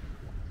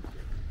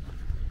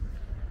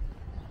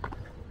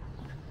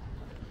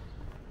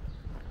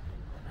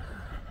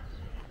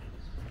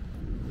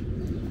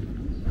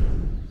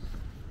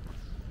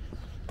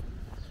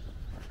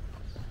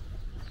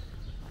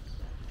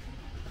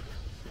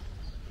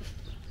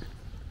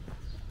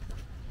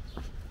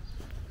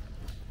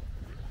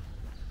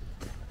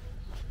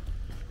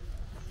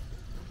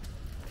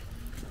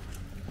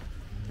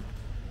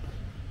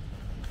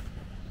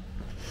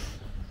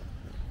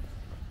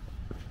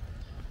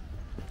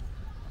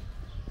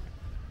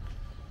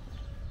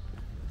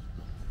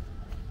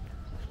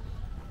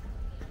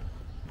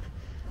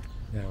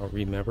 Now,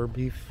 remember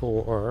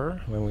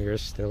before, when we were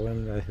still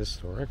in the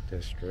historic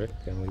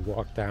district and we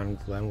walked down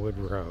Glenwood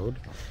Road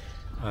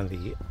on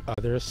the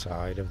other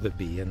side of the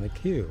B and the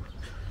Q.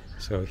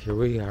 So here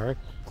we are at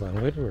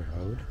Glenwood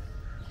Road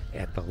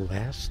at the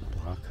last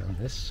block on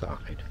this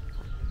side.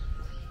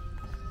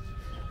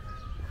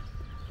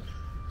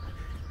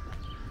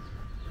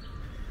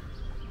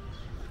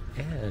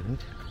 And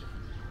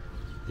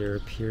there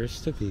appears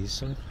to be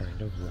some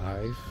kind of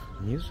live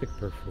music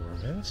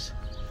performance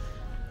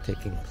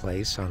taking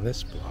place on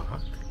this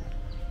block.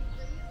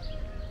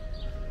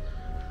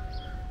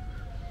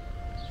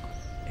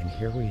 And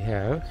here we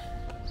have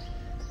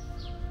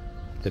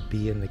the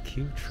B and the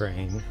Q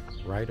train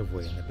right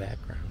away in the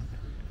background.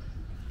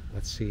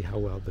 Let's see how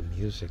well the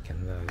music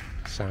and the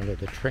sound of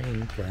the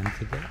train blend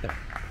together.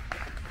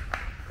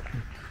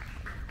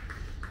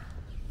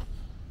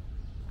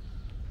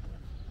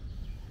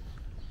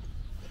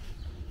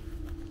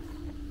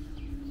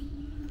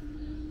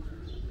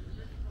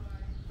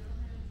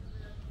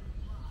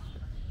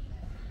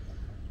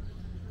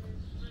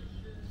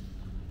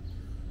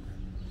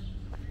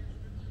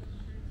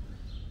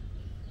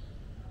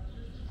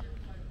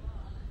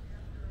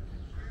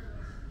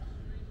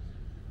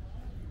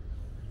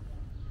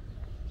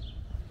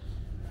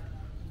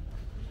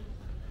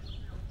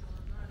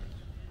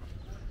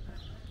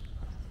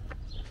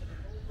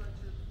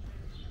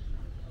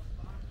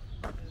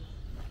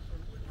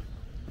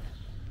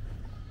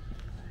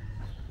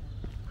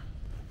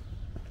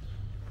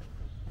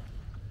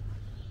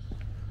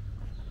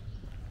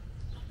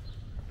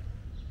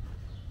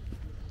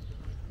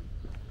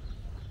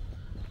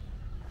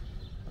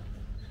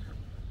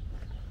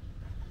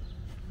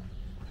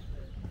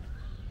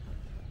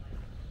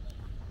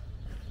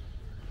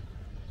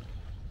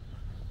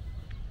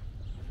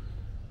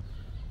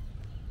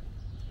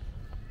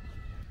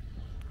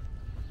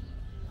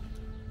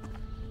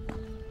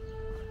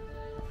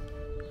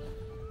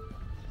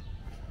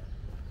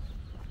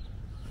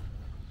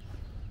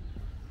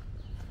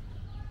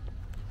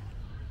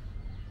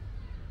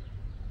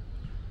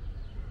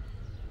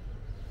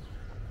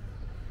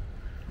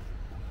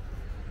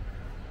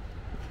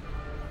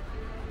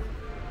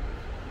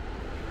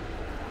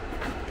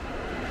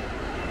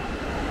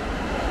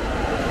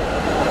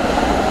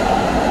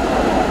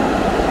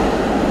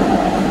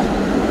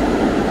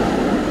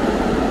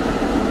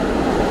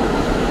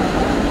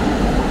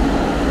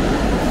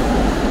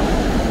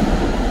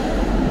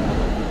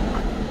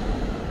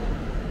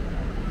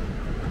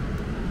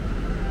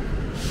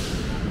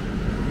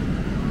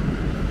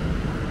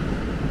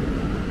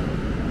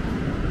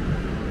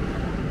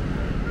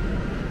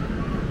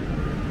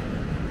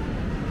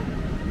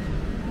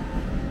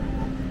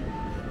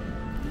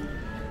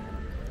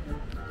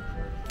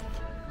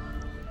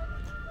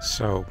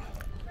 So,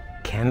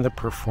 can the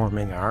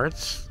performing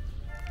arts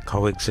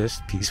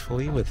coexist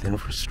peacefully with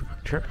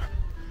infrastructure?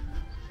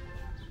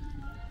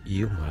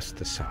 You must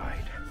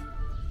decide.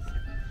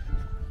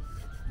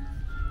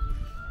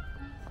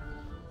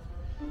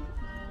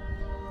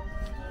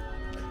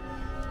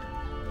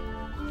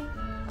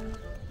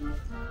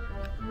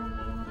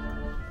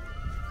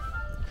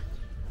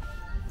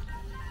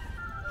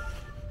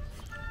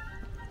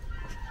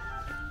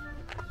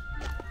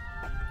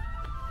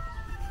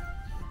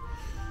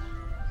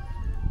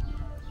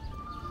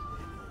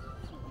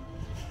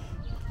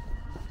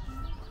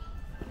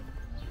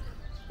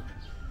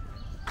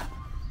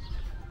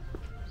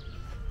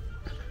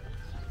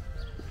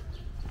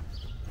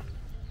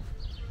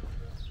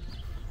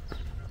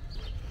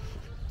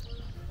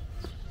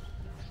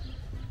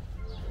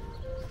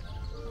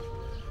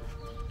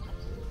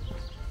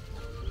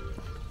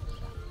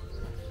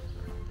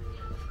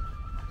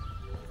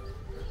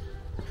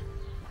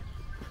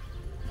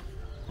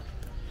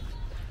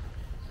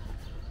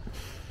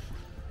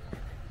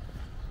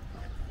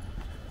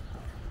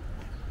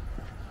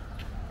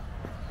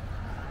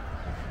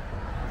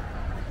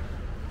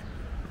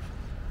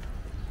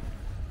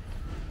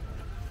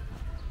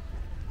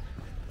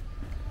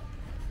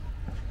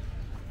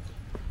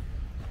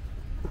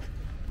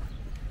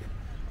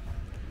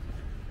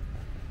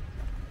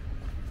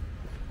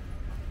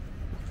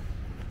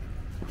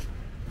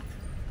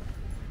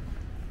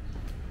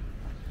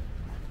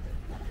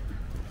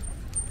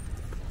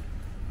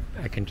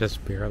 I can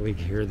just barely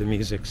hear the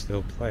music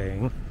still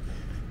playing.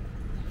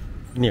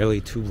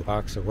 nearly 2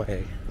 blocks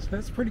away. So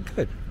that's pretty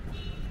good.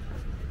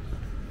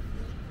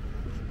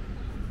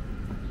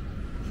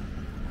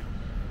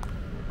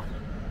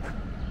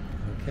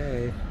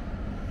 Okay,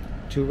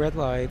 2 red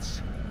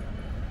lights.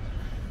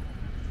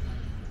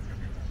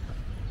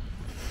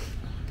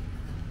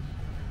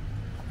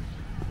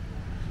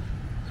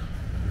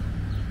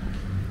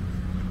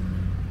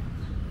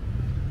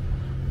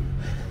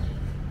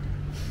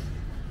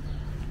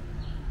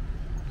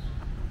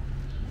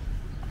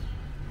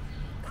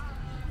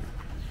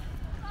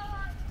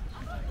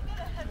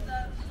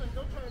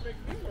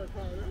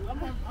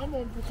 I'm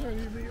on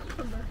paternity leave. I'll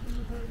come back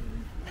from paternity leave.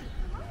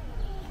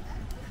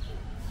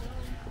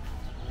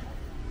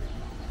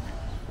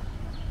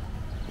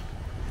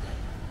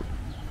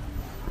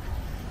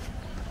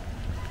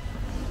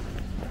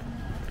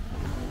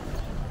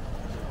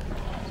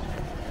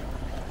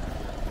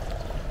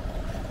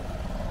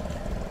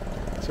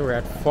 So we're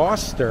at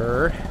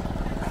Foster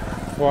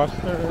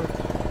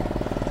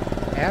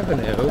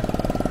Avenue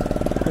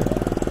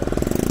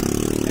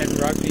and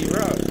Rugby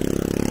Road.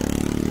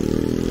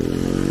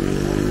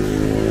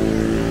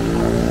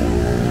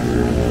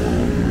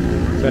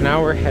 So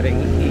now we're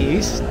heading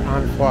east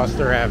on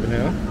Foster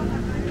Avenue.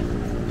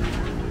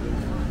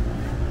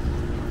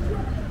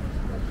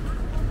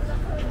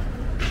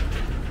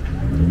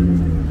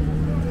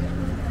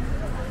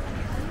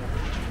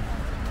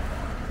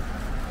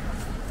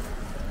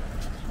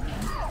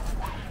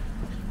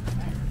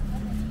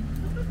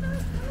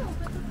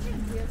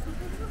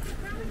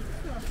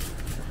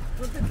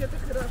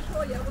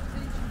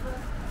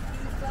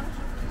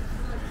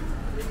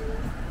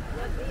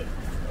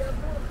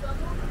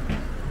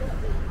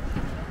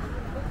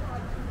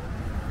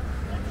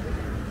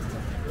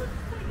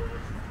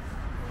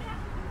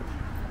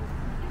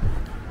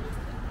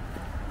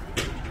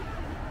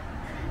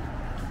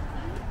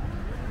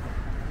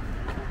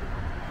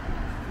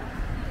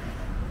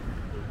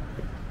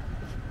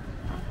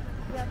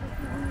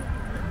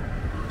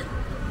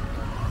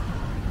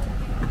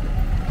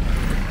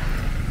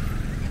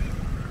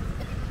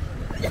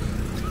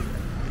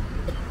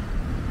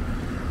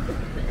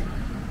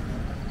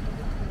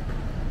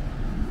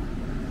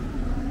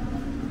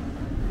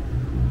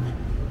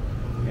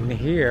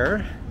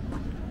 Here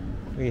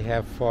we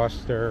have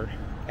Foster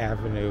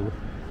Avenue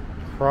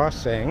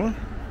crossing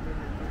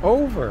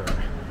over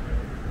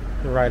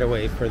the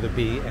right-of-way for the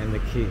B and the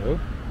Q,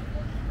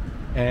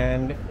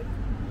 and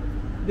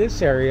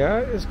this area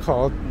is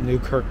called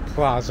Newkirk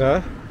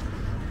Plaza,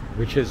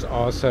 which is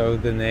also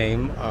the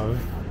name of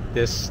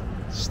this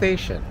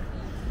station.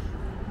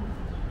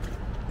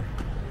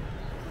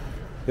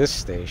 This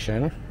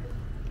station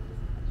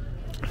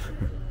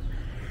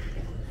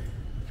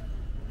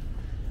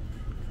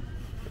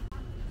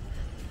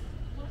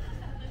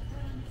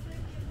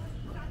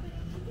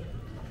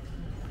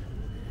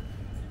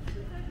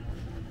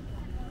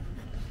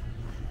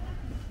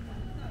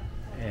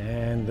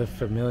and the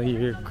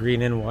familiar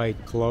green and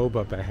white globe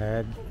up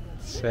ahead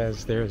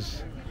says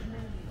there's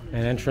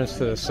an entrance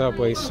to the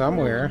subway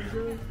somewhere.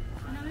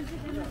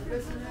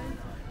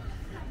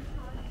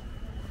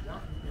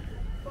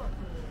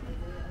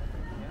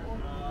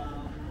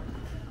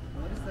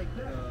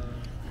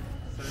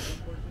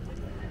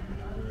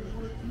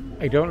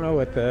 I don't know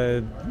what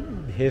the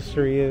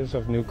history is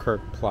of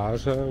Newkirk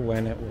Plaza,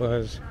 when it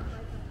was,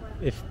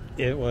 if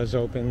it was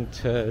open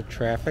to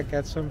traffic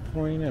at some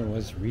point and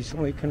was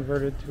recently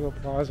converted to a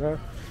plaza.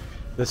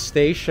 The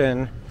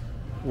station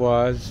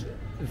was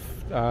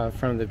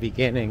from the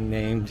beginning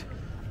named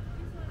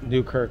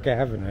Newkirk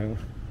Avenue,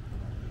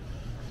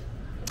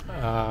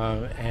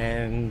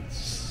 and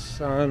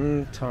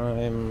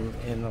sometime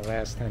in the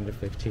last 10 to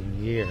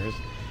 15 years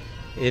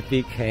it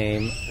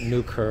became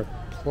Newkirk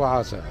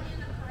Plaza.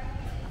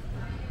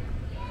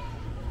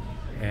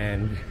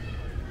 And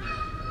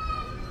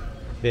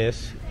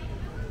this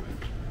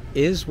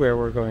is where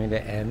we're going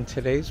to end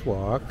today's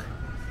walk.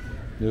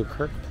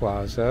 Newkirk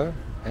Plaza,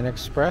 an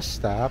express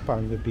stop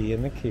on the B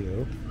and the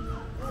Q.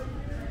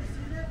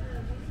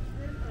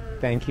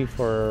 Thank you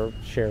for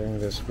sharing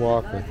this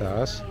walk with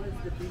us.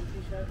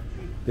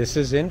 This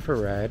is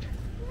Infrared,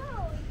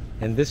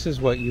 and this is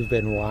what you've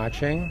been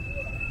watching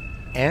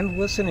and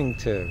listening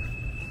to.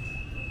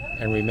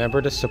 And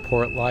remember to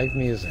support live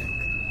music.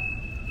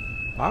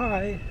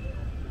 Bye!